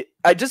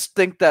I just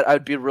think that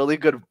I'd be a really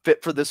good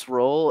fit for this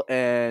role,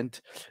 and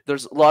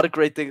there's a lot of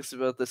great things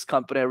about this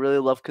company. I really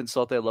love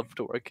consulting. I love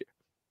to work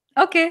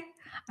here. Okay.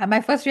 And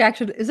my first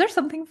reaction is there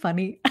something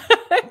funny?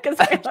 Because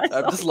I I'm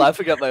saw just you.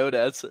 laughing at my own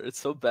answer. It's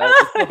so bad.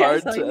 It's so I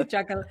hard saw you to.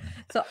 chuckle.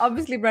 So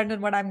obviously, Brenden,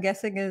 what I'm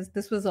guessing is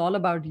this was all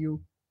about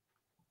you.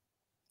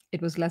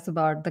 It was less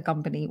about the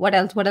company. What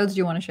else? What else do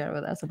you want to share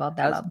with us about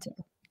that As, answer?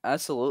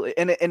 absolutely,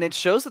 and it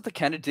shows that the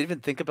candidate didn't even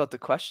think about the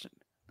question.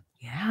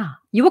 Yeah.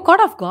 You were caught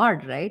off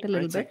guard, right? A Right?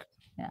 little It's bit. like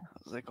Yeah.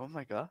 I was like, oh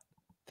my god,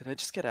 did I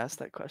just get asked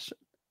that question?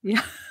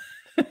 Yeah.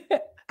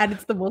 And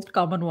it's the most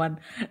common one,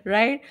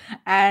 right?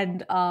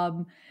 And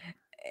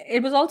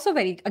it was also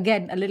very,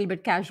 again, a little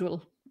bit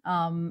casual.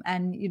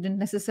 And you didn't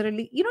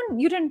necessarily,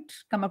 you didn't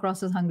come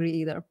across as hungry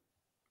either,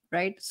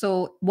 right?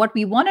 So what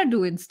we want to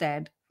do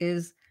instead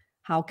is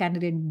how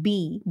candidate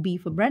B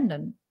for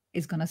Brenden,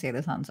 is going to say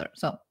this answer.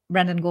 So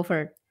Brenden, go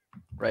for it.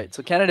 Right.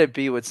 So candidate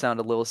B would sound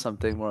a little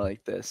something more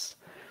like this.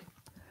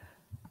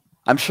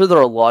 I'm sure there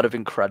are a lot of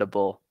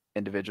incredible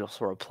individuals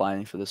who are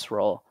applying for this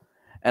role.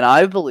 And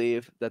I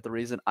believe that the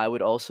reason I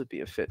would also be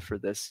a fit for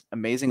this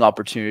amazing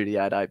opportunity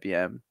at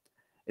IBM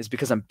is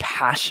because I'm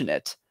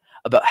passionate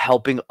about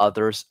helping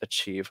others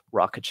achieve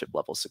rocket ship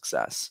level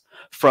success.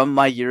 From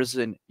my years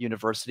in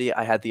university,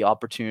 I had the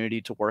opportunity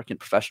to work in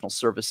professional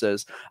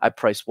services at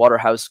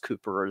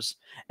PricewaterhouseCoopers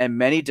and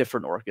many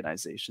different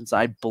organizations.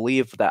 I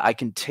believe that I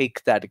can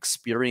take that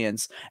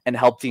experience and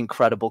help the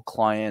incredible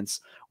clients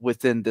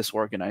within this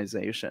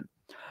organization.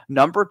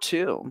 Number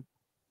two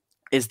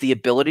is the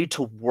ability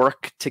to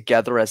work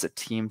together as a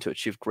team to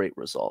achieve great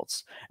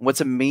results. And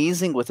what's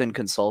amazing within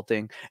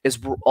consulting is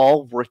we're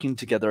all working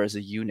together as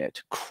a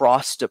unit,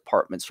 cross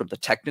departments, from the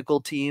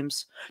technical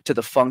teams to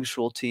the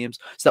functional teams,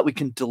 so that we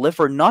can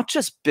deliver not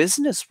just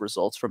business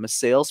results from a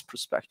sales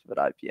perspective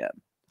at IBM,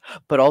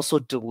 but also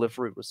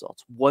delivery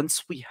results.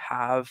 Once we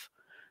have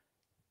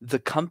the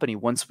company,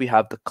 once we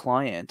have the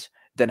client,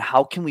 then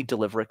how can we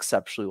deliver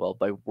exceptionally well?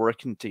 By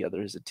working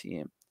together as a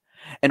team.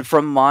 And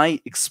from my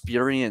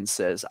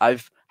experiences,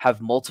 I've have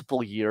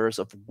multiple years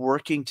of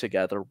working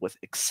together with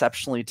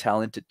exceptionally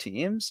talented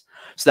teams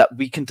so that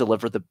we can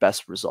deliver the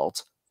best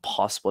results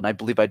possible. And I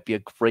believe I'd be a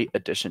great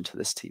addition to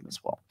this team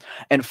as well.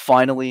 And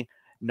finally,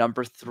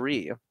 number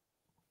three,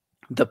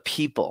 the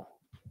people.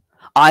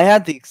 I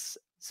had the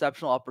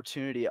exceptional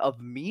opportunity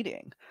of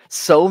meeting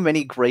so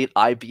many great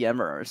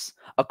IBMers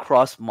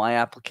across my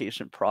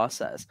application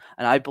process.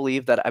 And I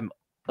believe that I'm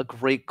a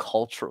great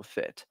cultural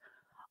fit.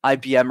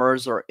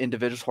 IBMers are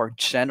individuals who are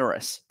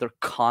generous, they're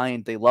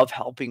kind, they love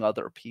helping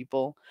other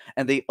people,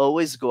 and they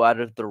always go out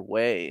of their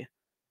way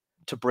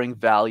to bring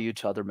value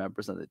to other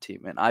members of the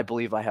team. And I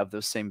believe I have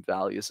those same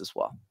values as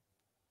well.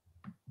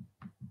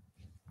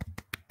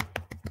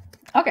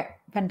 Okay,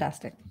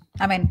 fantastic.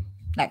 I mean,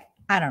 like,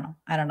 I don't know.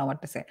 I don't know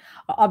what to say.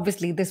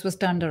 Obviously, this was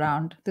turned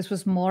around. This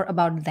was more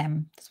about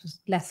them. This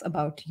was less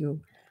about you.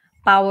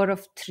 Power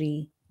of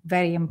three,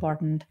 very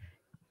important.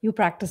 You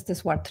practiced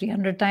this, what,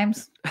 300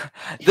 times?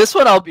 This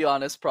one, I'll be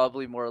honest,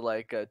 probably more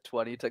like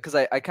 20 because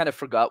I kind of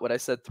forgot what I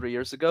said 3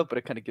 years ago, but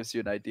it kind of gives you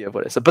an idea of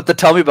what I said. But the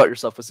tell me about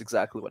yourself was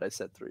exactly what I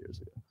said 3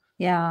 years ago.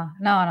 Yeah,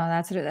 no,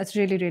 that's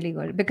really really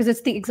good because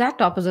it's the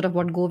exact opposite of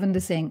what Govind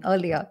is saying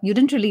earlier. You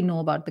didn't really know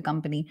about the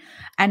company,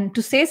 and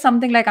to say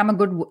something like I'm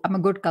a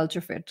good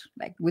culture fit,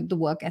 like with the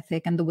work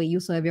ethic and the way you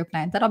serve your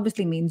clients, that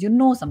obviously means you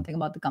know something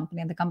about the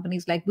company, and the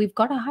company's like, we've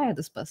got to hire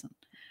this person,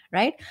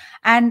 right?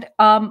 And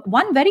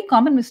one very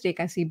common mistake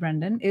I see,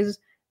 Brenden, is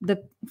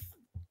the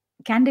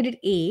candidate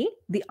A.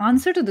 The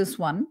answer to this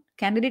one,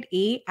 candidate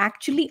A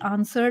actually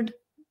answered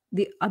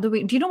the other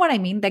way. Do you know what I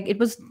mean? Like it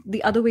was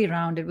the other way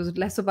around. It was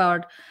less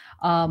about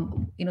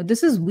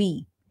this is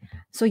we.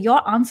 So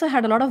your answer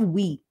had a lot of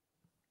we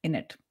in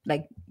it.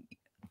 Like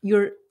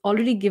you're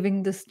already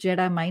giving this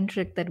Jedi mind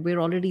trick that we're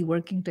already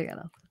working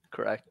together,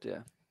 Correct.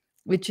 Yeah.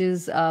 which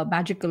is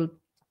magical.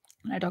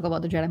 I talk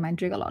about the Jedi mind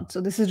trick a lot.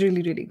 So this is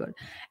really, really good.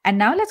 And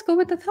now let's go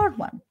with the third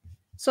one.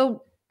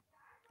 So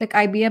like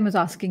IBM is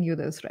asking you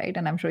this, right?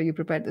 And I'm sure you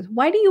prepared this.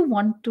 Why do you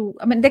want to?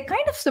 I mean, they're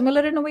kind of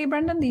similar in a way,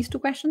 Brenden, these two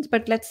questions,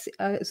 but let's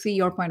see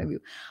your point of view.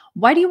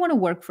 Why do you want to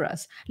work for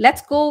us?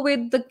 Let's go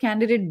with the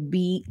candidate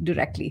B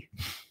directly.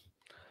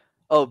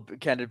 Oh,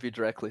 candidate B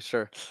directly,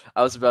 sure.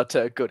 I was about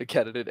to go to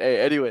candidate A.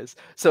 Anyways,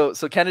 so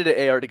candidate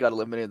A already got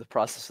eliminated in the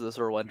process, so those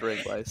were wondering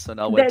why. So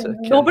now went to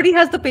candidate. Nobody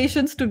has the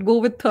patience to go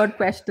with third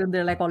question.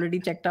 They're like already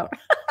checked out.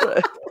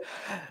 Right.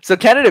 So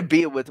candidate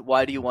B with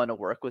why do you want to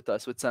work with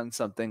us would sound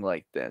something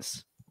like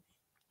this.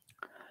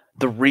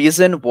 The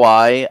reason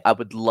why I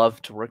would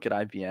love to work at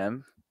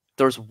IBM,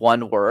 there's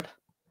one word,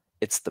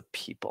 it's the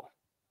people.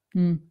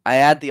 I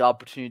had the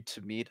opportunity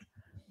to meet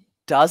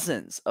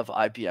dozens of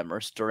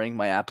IBMers during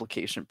my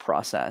application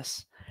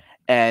process,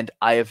 and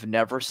I have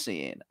never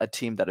seen a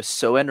team that is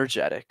so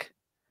energetic,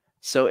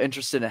 so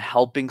interested in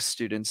helping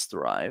students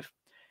thrive,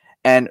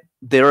 and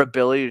their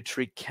ability to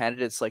treat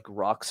candidates like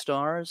rock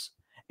stars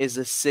is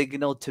a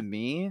signal to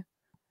me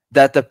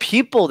that the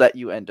people that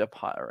you end up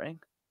hiring,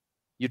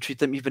 you treat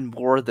them even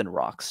more than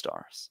rock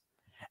stars.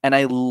 And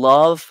I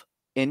love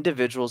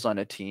individuals on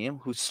a team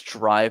who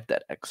strive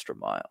that extra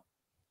mile.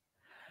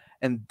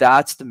 And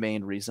that's the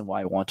main reason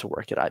why I want to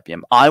work at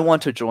IBM. I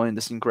want to join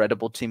this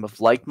incredible team of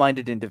like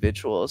minded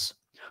individuals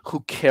who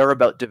care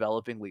about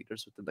developing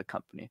leaders within the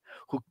company,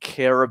 who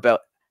care about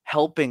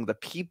helping the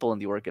people in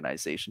the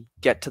organization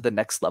get to the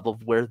next level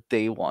of where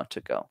they want to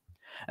go.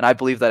 And I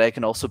believe that I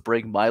can also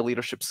bring my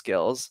leadership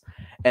skills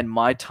and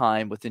my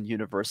time within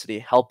university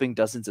helping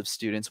dozens of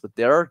students with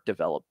their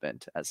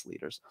development as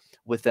leaders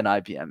within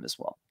IBM as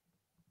well.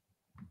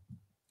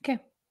 Okay,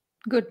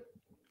 good.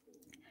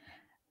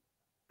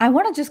 I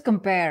want to just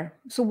compare.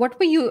 So what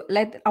were you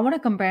like? I want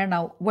to compare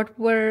now. What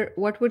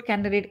would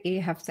candidate A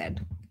have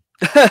said?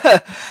 No,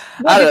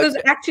 because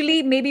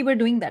actually maybe we're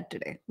doing that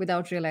today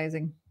without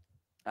realizing.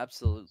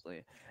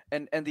 Absolutely.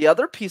 And the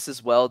other piece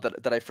as well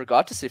that I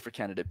forgot to say for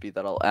candidate B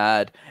that I'll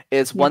add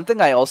is Yeah. one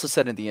thing I also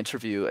said in the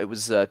interview. It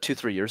was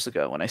 2-3 years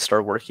ago when I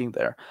started working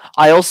there.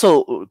 I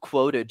also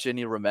quoted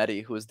Ginny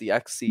Rometty, who is the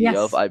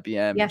ex-CEO of Yes.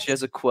 IBM, and she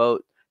Yes. has a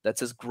quote that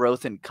says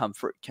growth and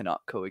comfort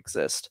cannot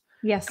coexist.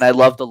 And Yes. I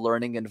love the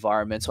learning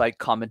environment, so I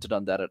commented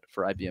on that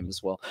for IBM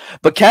as well.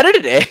 But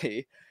candidate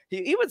A,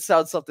 he would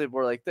sound something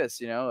more like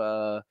this,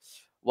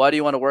 why do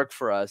you want to work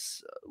for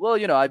us? Well,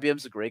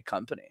 IBM's a great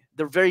company.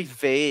 They're very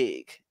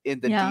vague in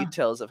the Yeah.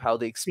 details of how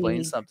they explain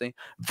Vague. something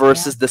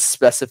versus the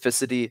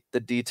specificity, the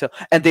detail.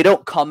 And they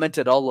don't comment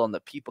at all on the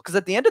people. Because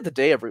at the end of the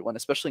day, everyone,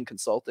 especially in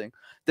consulting,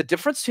 the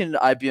difference between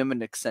an IBM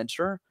and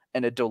Accenture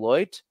and a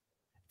Deloitte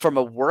from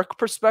a work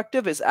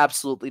perspective is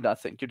absolutely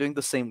nothing. You're doing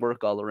the same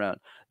work all around.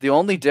 The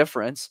only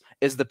difference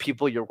is the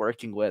people you're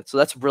working with. So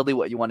that's really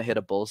what you want to hit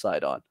a bullseye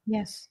on.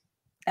 Yes.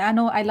 I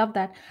know. I love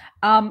that.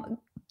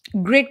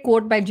 Great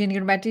quote by Ginny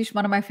Matish,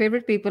 one of my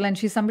favorite people, and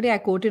she's somebody I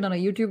quoted on a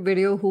YouTube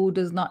video who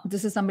does not.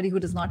 This is somebody who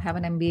does not have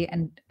an MBA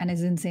and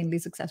is insanely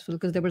successful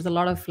because there was a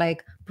lot of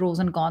like pros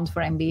and cons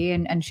for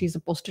MBA, and she's a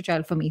poster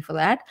child for me for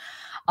that.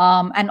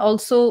 And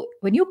also,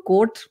 when you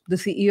quote the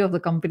CEO of the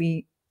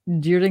company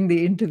during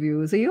the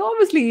interview, so you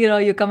obviously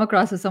you come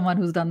across as someone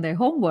who's done their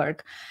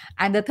homework.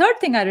 And the third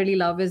thing I really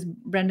love is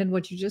Brenden,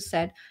 what you just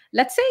said.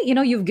 Let's say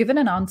you've given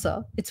an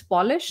answer, it's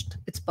polished,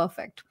 it's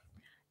perfect,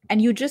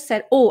 and you just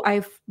said, oh,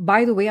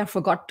 by the way, I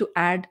forgot to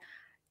add.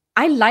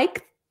 I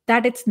like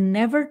that it's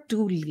never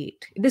too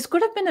late. This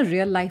could have been a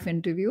real life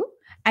interview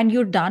and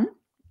you're done,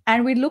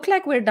 and we look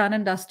like we're done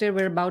and dusted,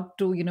 we're about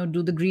to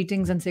do the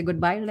greetings and say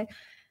goodbye. Like,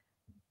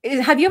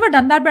 have you ever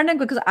done that, Brenden?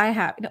 Because I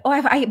have.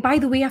 Oh, by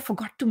the way, I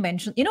forgot to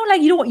mention.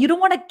 Like you don't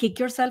want to kick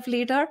yourself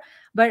later.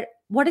 But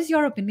what is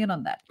your opinion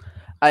on that?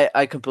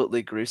 I completely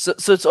agree. So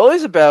it's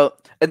always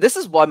about, and this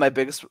is why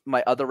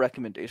my other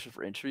recommendation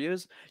for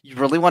interviews, you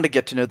really want to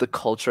get to know the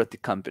culture at the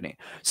company.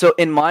 So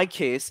in my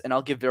case, and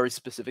I'll give very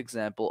specific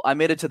example, I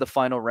made it to the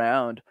final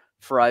round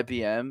for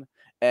IBM,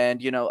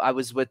 and I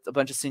was with a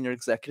bunch of senior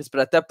executives,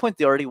 but at that point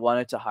they already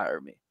wanted to hire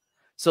me.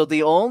 So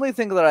the only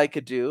thing that I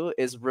could do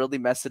is really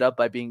mess it up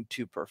by being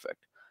too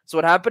perfect. So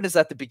what happened is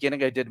at the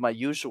beginning I did my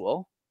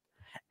usual,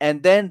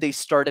 and then they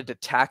started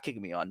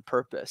attacking me on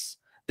purpose.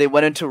 They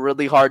went into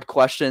really hard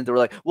questions. They were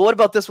like, well, what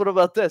about this? What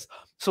about this?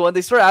 So when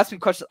they started asking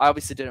questions, I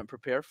obviously didn't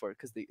prepare for it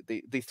because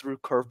they threw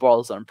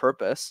curveballs on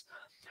purpose.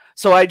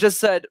 So I just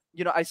said,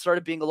 I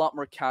started being a lot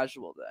more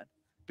casual then,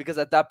 because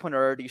at that point I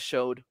already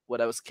showed what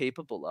I was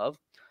capable of.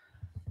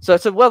 So I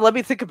said, well, let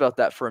me think about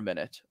that for a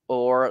minute,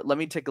 or let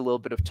me take a little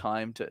bit of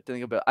time to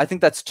think about it. I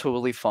think that's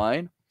totally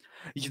fine.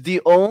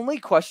 The only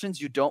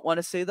questions you don't want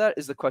to say that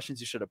is the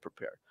questions you should have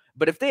prepared.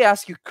 But if they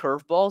ask you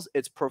curveballs,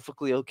 it's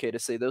perfectly okay to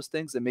say those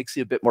things. It makes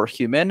you a bit more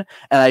human.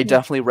 And I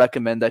definitely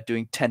recommend that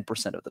doing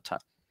 10% of the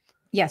time.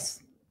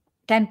 Yes.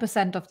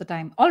 10% of the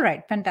time. All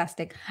right,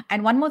 fantastic.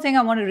 And one more thing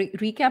I want to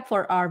recap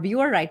for our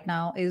viewer right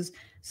now is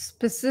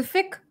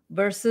specific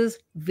versus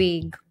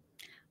vague.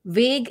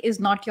 Vague is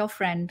not your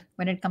friend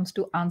when it comes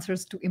to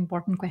answers to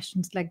important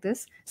questions like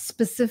this.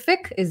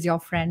 Specific is your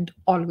friend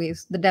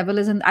always. The devil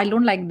is in, I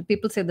don't like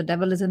people say the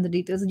devil is in the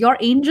details. Your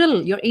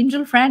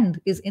angel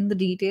friend is in the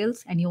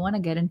details, and you want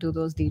to get into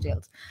those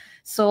details.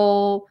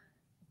 So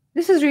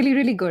this is really,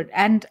 really good.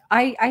 And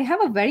I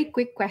have a very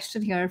quick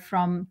question here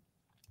from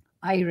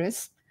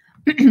Iris.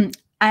 And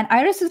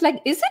Iris is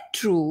like, is it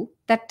true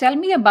that tell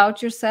me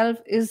about yourself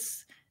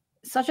is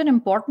such an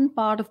important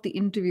part of the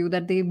interview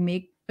that they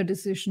make a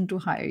decision to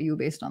hire you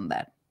based on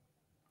that?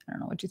 I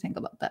don't know what you think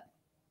about that.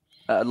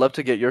 I'd love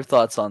to get your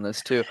thoughts on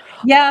this too.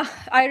 Yeah,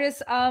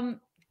 Iris.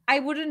 I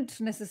wouldn't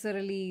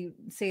necessarily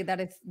say that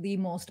it's the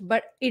most,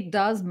 but it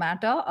does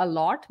matter a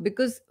lot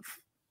because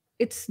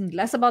it's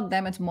less about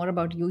them, it's more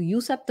about you.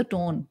 You set the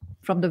tone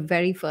from the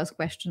very first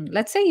question.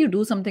 Let's say you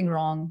do something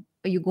wrong,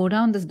 you go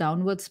down this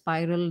downward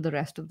spiral the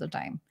rest of the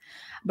time.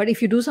 But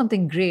if you do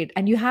something great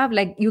and you have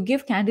like, you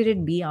give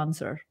candidate B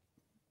answer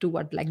to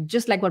what, like,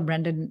 just like what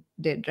Brenden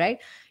did, right?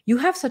 You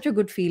have such a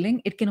good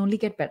feeling, it can only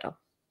get better.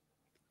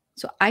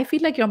 So I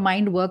feel like your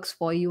mind works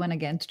for you and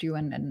against you,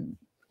 and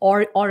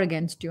or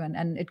against you,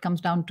 and it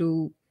comes down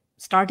to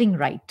starting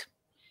right.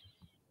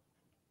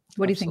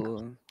 What do you think?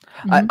 Absolutely.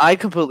 I, Hmm. I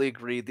completely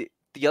agree.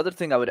 The other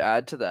thing I would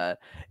add to that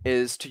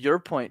is, to your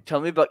point,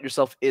 tell me about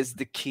yourself is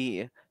the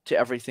key to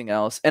everything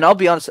else. And I'll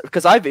be honest,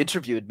 because I've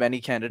interviewed many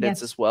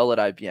candidates Yes. as well at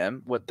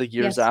IBM, what the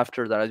years Yes.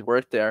 after that I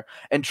worked there.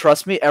 And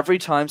trust me, every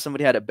time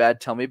somebody had a bad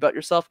tell me about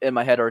yourself, in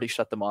my head already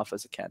shut them off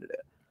as a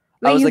candidate.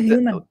 I Well, was you like,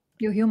 human.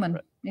 You're human.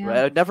 right, Yeah.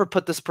 right, I'd never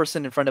put this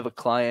person in front of a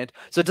client,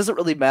 so it doesn't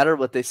really matter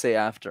what they say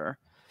after.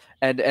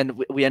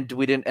 And we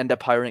didn't end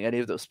up hiring any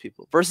of those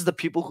people. Versus the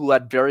people who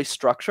had very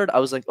structured, I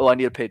was like, oh, I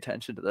need to pay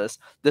attention to this.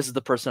 This is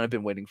the person I've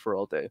been waiting for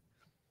all day.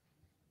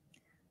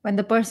 When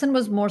the person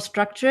was more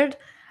structured,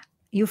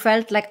 you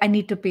felt like, I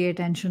need to pay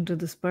attention to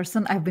this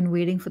person. I've been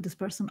waiting for this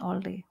person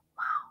all day.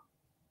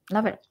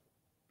 Love it.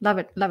 Love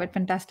it. Love it.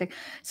 Fantastic.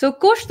 So,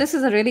 Kush, this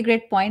is a really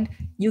great point.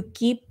 You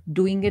keep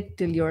doing it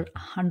till you're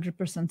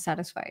 100%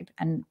 satisfied.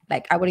 And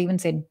like, I would even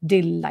say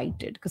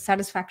delighted, because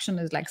satisfaction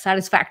is like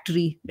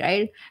satisfactory,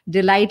 right?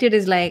 Delighted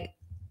is like,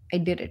 I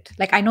did it.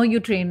 Like, I know you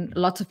train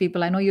lots of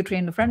people. I know you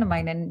trained a friend of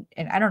mine,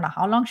 and I don't know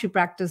how long she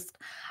practiced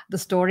the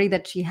story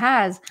that she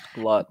has A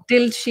lot.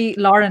 till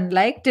Lauren,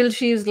 like, till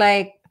she's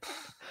like,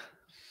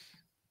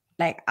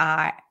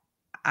 I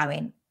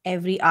mean,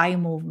 every eye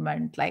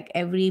movement, like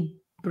every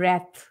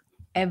breath,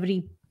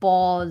 every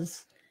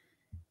pause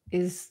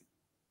is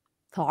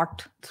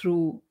thought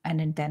through and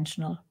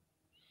intentional.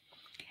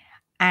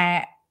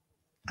 I,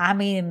 I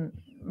mean,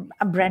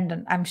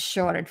 Brenden, I'm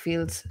sure it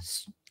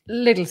feels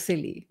little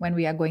silly when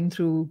we are going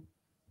through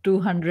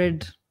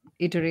 200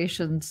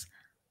 iterations.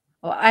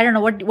 I don't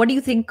know, what do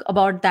you think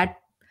about that?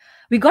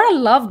 We gotta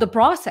love the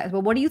process,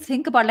 but what do you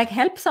think about, like,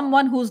 help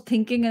someone who's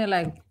thinking and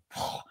like,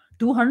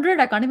 200,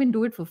 I can't even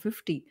do it for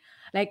 50.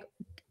 Like,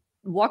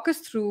 walk us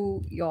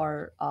through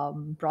your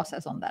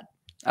process on that.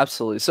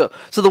 Absolutely. So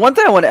the one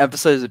thing I want to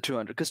emphasize is the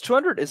 200, because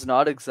 200 is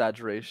not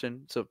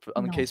exaggeration. So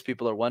in No. case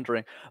people are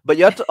wondering, but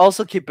you have to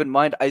also keep in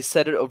mind I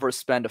said it over a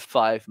span of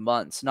 5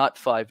 months, not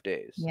 5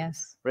 days,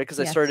 Yes. right? Because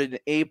I Yes. started in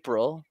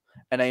April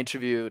and I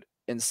interviewed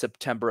in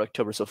September,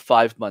 October, so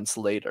 5 months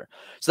later.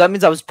 So that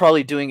means I was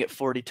probably doing it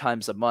 40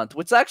 times a month,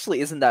 which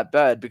actually isn't that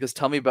bad, because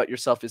tell me about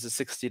yourself is a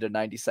 60 to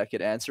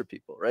 90-second answer,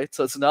 people, right?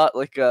 So it's not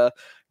like a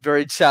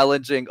very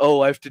challenging,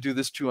 oh, I have to do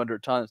this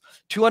 200 times.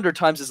 200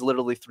 times is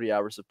literally 3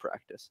 hours of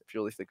practice, if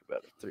you really think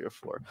about it, 3 or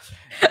 4,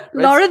 right?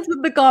 Lawrence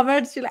in the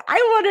comments, she's like, I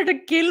wanted to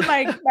kill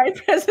my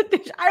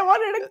presentation. I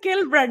wanted to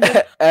kill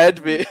Brendan.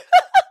 And me.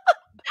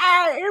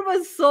 It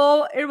was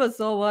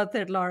so worth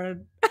it,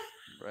 Lauren.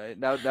 Right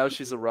now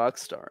she's a rock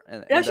star,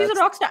 Yeah, and she's a that's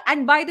rock star.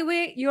 And by the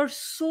way, you're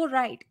so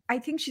right. I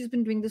think she's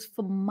been doing this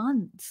for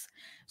months.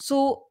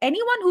 So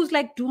anyone who's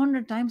like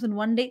 200 times in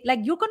one day,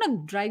 like, you're gonna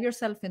drive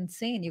yourself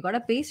insane. You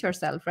gotta pace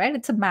yourself, right?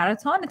 It's a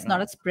marathon. It's not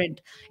right. a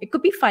sprint. It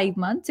could be 5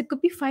 months. It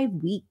could be 5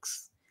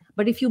 weeks.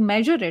 But if you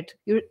measure it,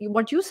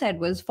 what you said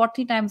was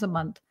 40 times a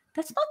month.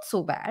 That's not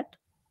so bad.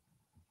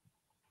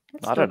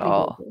 That's Not at totally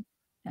all. doable.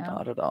 Yeah.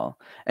 Not at all.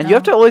 And you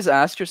have No. to always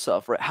ask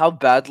yourself, right, how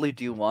badly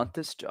do you want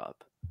this job?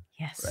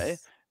 Right?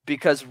 Yes.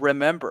 Because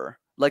remember,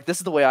 like, this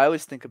is the way I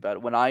always think about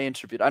it when I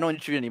interviewed. I don't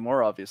interview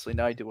anymore, obviously.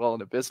 Now I do well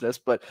in a business.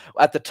 But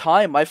at the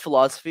time, my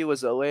philosophy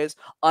was always,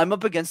 I'm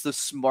up against the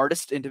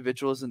smartest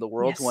individuals in the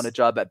world who want a Yes.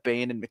 job at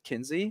Bain and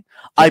McKinsey.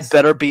 I Yes.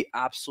 better be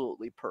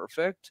absolutely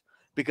perfect,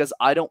 because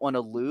I don't want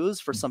to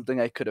lose for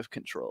something I could have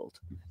controlled.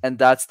 And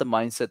that's the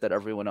mindset that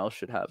everyone else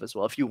should have as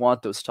well, if you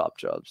want those top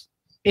jobs.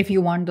 If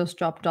you want those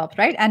top tops,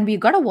 right? And we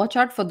got to watch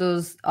out for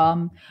those,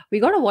 we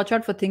got to watch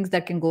out for things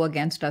that can go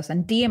against us.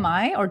 And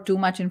TMI, or too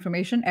much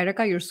information,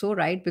 Erica, you're so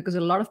right, because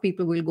a lot of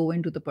people will go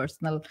into the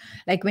personal.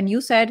 Like when you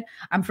said,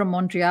 I'm from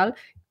Montreal,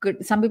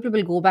 some people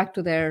will go back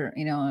to their,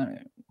 it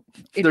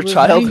Their was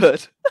nine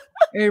childhood.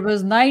 it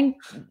was nine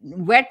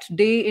wet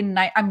day in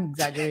nine, I'm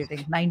exaggerating,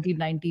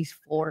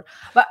 1994.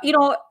 But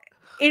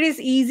it is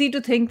easy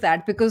to think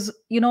that, because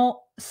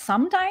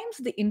sometimes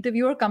the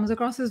interviewer comes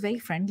across as very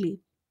friendly,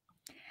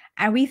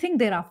 and we think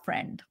they're our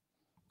friend.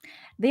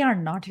 They are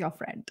not your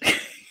friend.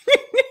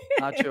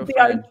 Not your They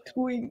are friend.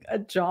 doing a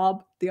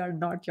job. They are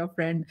not your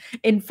friend.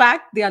 In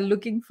fact, they are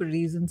looking for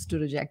reasons to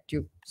reject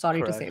you.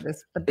 Sorry to say Correct.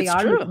 this, but they It's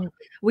are true. looking.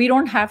 We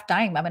don't have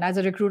time. I mean, as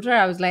a recruiter,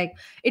 I was like,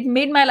 it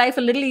made my life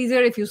a little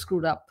easier if you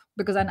screwed up,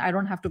 because then I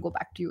don't have to go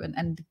back to you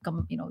and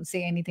come,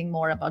 say anything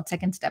more about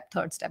second step,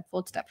 third step,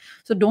 fourth step.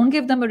 So don't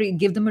give them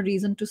give them a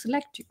reason to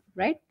select you,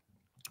 right?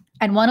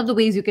 And one of the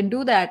ways you can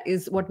do that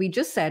is what we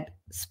just said: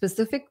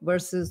 specific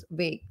versus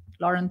vague.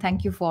 Lauren,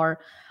 thank you for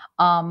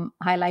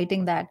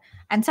highlighting that.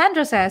 And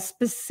Sandra says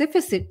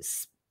specific,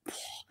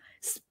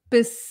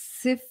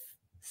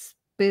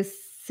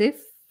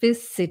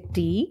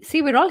 specificity.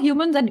 See, we're all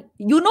humans, and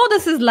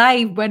this is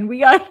live when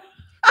we are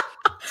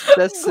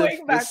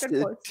going back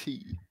and forth.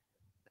 Specificity.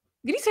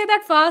 Did you say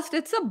that fast?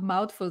 It's a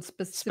mouthful.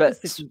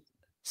 Specificity.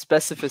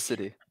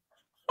 Specificity.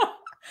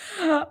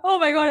 Oh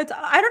my god!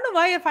 I don't know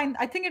why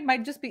I think it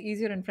might just be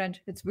easier in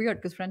French. It's weird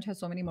because French has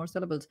so many more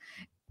syllables.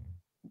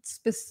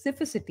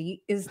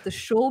 Specificity is the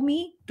show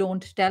me,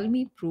 don't tell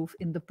me proof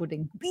in the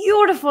pudding.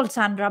 Beautiful,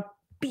 Sandra.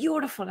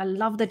 Beautiful. I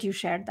love that you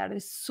shared that.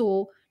 Is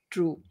so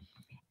true.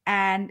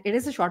 And it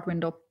is a short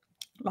window.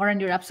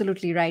 Lauren, you're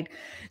absolutely right.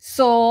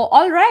 So,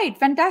 all right,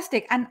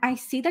 fantastic. And I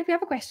see that we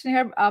have a question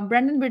here.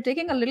 Brenden, we're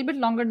taking a little bit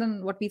longer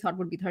than what we thought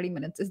would be 30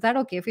 minutes. Is that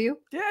okay for you?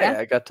 Yeah,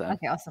 I got time.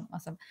 Okay, awesome,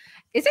 awesome.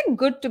 Is it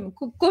good to,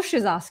 Kush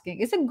is asking,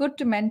 is it good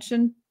to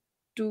mention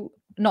to,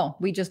 no,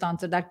 we just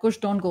answered that. Kush,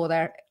 don't go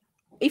there.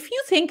 If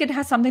you think it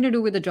has something to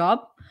do with the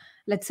job,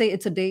 let's say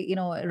it's a day,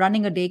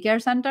 running a daycare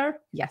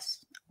center,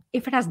 yes.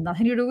 If it has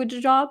nothing to do with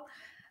the job,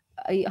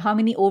 how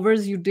many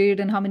overs you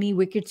did and how many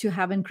wickets you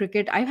have in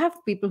cricket. I have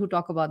people who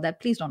talk about that.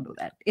 Please don't do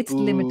that. It's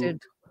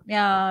limited.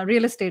 Yeah,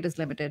 real estate is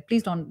limited.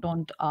 Please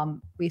don't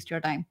waste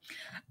your time.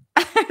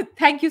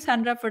 Thank you,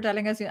 Sandra, for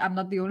telling us I'm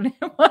not the only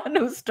one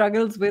who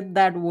struggles with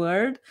that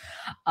word.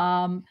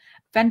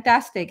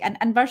 Fantastic.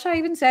 And Varsha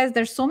even says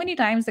there's so many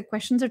times the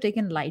questions are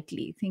taken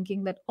lightly,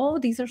 thinking that, oh,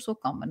 these are so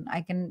common.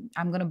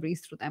 I'm gonna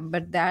breeze through them.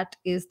 But that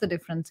is the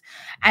difference.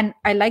 And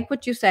I like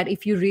what you said.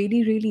 If you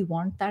really, really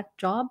want that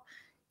job,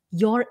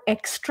 your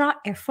extra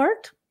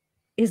effort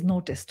is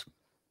noticed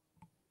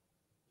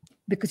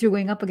because you're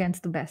going up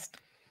against the best.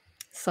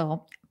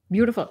 So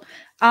beautiful.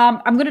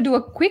 I'm going to do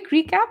a quick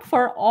recap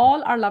for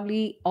all our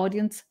lovely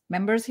audience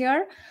members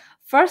here.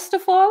 First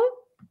of all,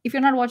 if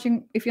you're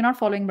not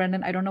following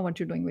Brenden, I don't know what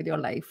you're doing with your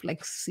life.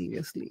 Like,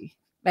 seriously.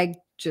 Like,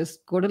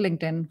 just go to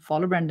LinkedIn,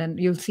 follow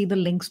Brenden. You'll see the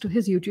links to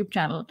his YouTube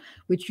channel,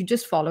 which you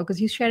just follow because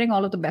he's sharing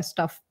all of the best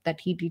stuff that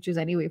he teaches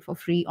anyway for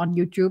free on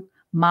YouTube.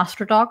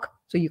 Mastertalk.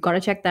 So you got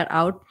to check that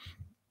out.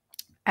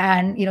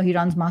 And he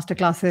runs master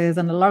classes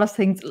and a lot of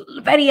things,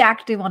 very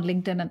active on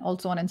LinkedIn and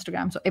also on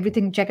Instagram. So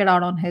everything, check it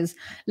out on his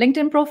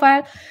LinkedIn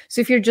profile.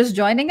 So if you're just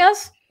joining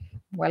us,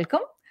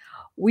 welcome.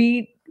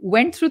 We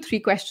went through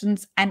 3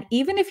 questions, and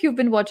even if you've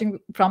been watching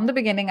from the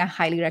beginning, I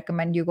highly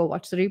recommend you go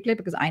watch the replay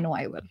because I know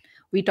I will.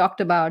 We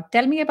talked about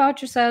tell me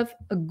about yourself,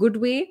 a good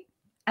way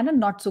and a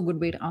not so good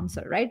way to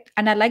answer, right?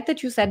 And I like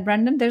that you said,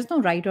 Brenden, there's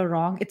no right or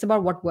wrong. It's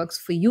about what works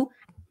for you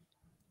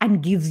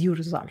and gives you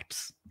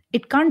results.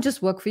 It can't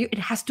just work for you. It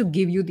has to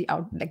give you the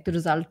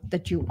result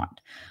that you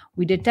want.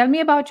 We did tell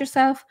me about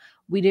yourself.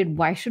 We did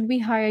why should we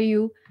hire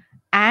you?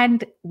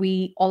 And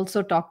we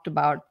also talked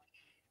about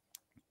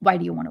why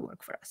do you want to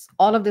work for us?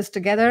 All of this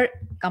together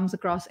comes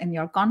across in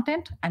your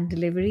content and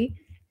delivery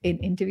in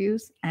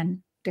interviews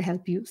and to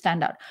help you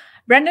stand out.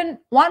 Brenden,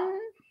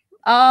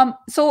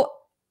 so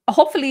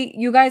hopefully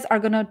you guys are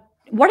going to,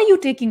 what are you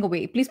taking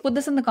away? Please put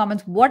this in the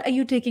comments. What are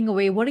you taking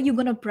away? What are you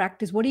going to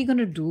practice? What are you going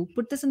to do?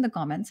 Put this in the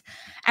comments.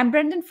 And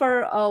Brenden,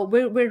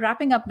 we're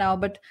wrapping up now,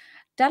 but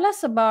tell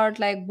us about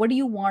what do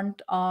you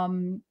want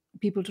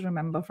people to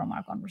remember from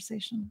our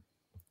conversation?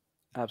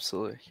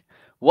 Absolutely.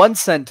 One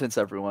sentence,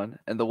 everyone,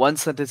 and the one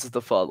sentence is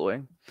the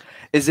following,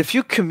 is if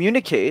you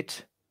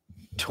communicate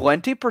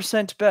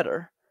 20%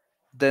 better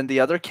than the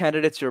other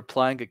candidates you're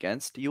applying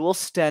against, you will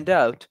stand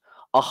out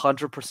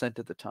 100%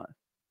 of the time.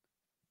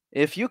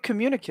 If you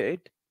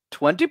communicate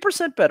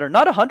 20% better,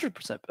 not 100%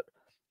 better,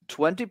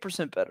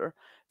 20% better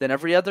than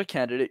every other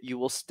candidate, you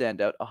will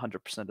stand out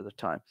 100% of the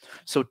time.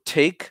 So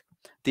take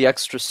the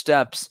extra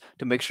steps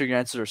to make sure your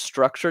answers are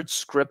structured,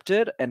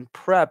 scripted, and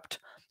prepped,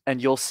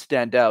 and you'll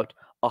stand out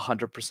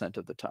 100%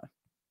 of the time.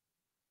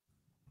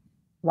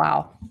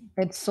 Wow.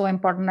 It's so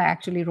important. I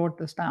actually wrote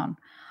this down.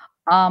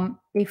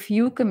 If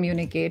you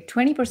communicate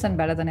 20%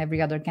 better than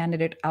every other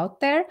candidate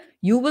out there,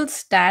 you will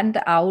stand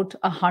out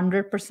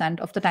 100%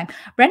 of the time.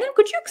 Brenden,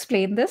 could you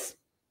explain this?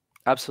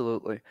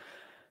 Absolutely.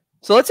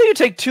 So let's say you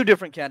take 2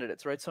 different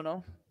candidates, right,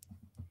 Sonal?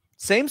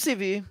 Same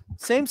CV,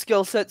 same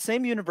skill set,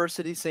 same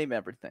university, same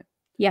everything.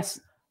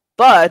 Yes.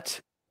 But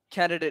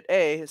candidate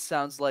A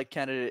sounds like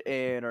candidate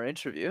A in our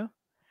interview,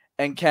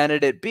 and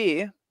candidate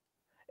B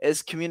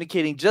is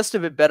communicating just a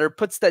bit better,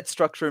 puts that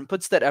structure and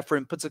puts that effort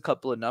and puts a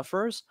couple of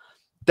numbers.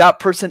 That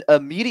person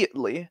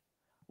immediately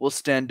will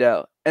stand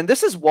out. And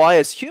this is why,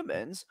 as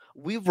humans,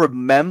 we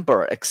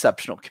remember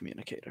exceptional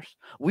communicators.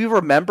 We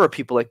remember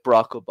people like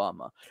Barack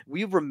Obama.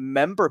 We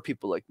remember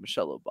people like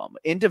Michelle Obama,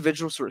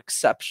 individuals who are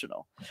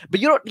exceptional. But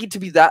you don't need to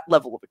be that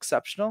level of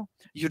exceptional.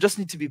 You just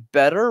need to be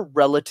better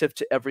relative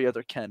to every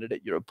other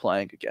candidate you're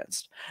applying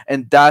against.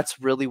 And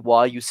that's really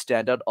why you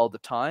stand out all the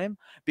time.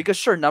 Because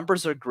sure,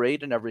 numbers are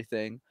great and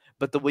everything,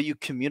 but the way you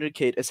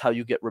communicate is how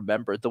you get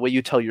remembered. The way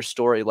you tell your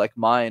story, like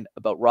mine,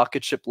 about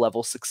rocket ship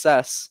level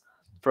success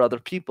for other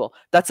people.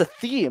 That's a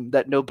theme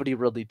that nobody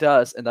really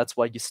does, and that's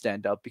why you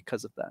stand out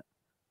because of that.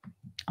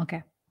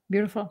 Okay,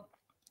 beautiful.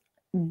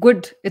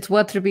 Good. It's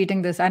worth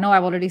repeating this. I know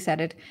I've already said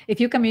it.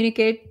 If you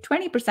communicate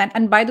 20%,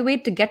 and by the way,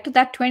 to get to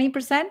that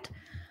 20%,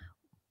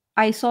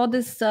 I saw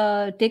this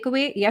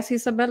takeaway. Yes,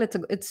 Isabel, it's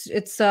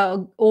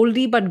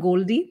oldie but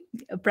goldie.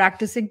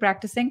 Practicing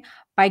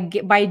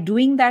by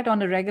doing that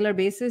on a regular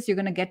basis, you're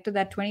going to get to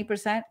that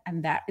 20%,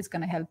 and that is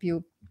going to help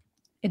you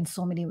in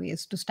so many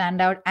ways to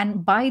stand out.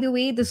 And by the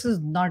way, this is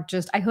not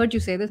just, I heard you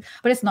say this,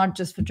 but it's not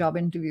just for job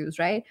interviews,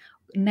 right?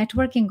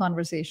 Networking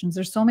conversations.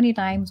 There's so many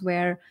times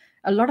where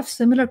a lot of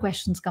similar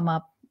questions come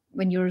up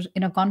when you're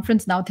in a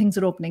conference. Now things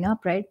are opening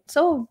up, right?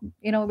 So,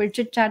 we're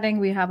chit chatting,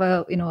 we have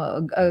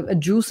a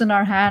juice in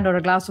our hand or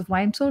a glass of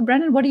wine. So,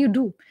 Brenden, what do you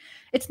do?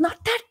 It's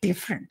not that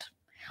different.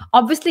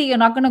 Obviously you're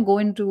not going to go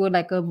into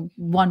like a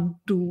 1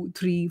 2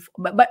 3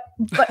 but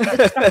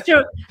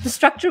the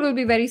structure will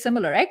be very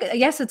similar, right?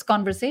 Yes, it's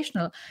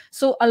conversational.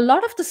 So a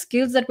lot of the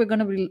skills that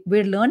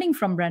we're learning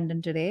from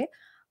Brenden today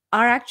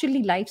are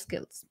actually life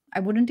skills.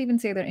 I wouldn't even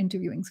say they're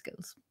interviewing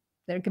skills.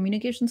 They're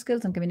communication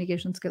skills, and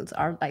communication skills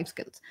are life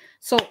skills.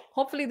 So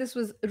hopefully this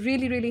was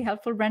really, really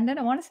helpful, Brenden.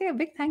 I want to say a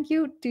big thank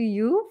you to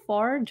you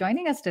for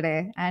joining us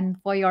today and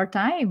for your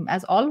time,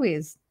 as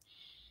always.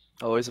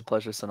 Always a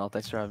pleasure, Sanal.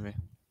 Thanks for having me.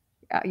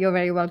 You're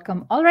very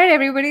welcome. All right,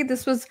 everybody.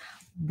 This was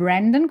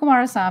Brenden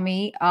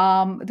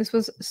Kumarasamy. This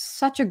was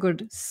such a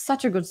good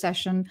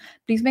session.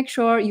 Please make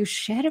sure you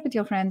share it with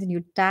your friends and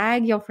you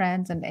tag your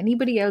friends and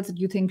anybody else that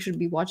you think should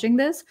be watching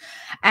this.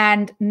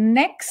 And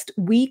next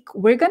week,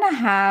 we're going to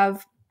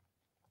have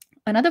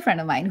another friend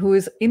of mine who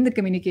is in the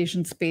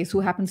communication space, who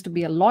happens to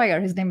be a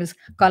lawyer. His name is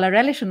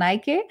Kalareli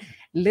Shanaike,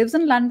 lives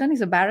in London.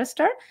 He's a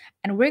barrister.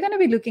 And we're going to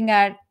be looking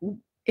at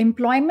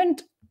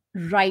employment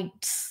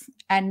rights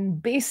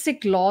and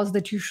basic laws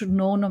that you should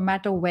know no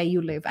matter where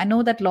you live. I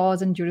know that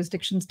laws and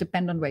jurisdictions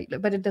depend on where you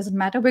live, but it doesn't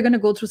matter. We're going to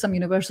go through some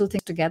universal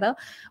things together,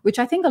 which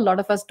I think a lot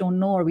of us don't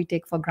know or we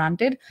take for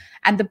granted.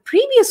 And the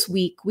previous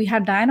week, we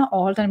had Diana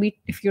Alt, and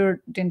if you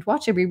didn't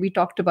watch it, we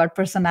talked about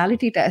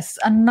personality tests,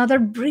 another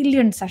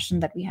brilliant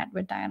session that we had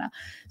with Diana.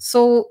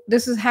 So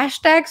this is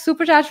hashtag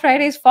Supercharge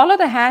Fridays. Follow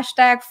the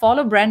hashtag,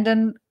 follow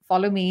Brenden,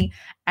 follow me.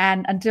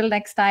 And until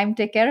next time,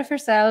 take care of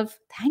yourself.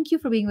 Thank you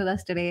for being with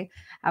us today.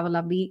 Have a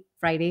lovely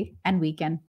Friday and weekend.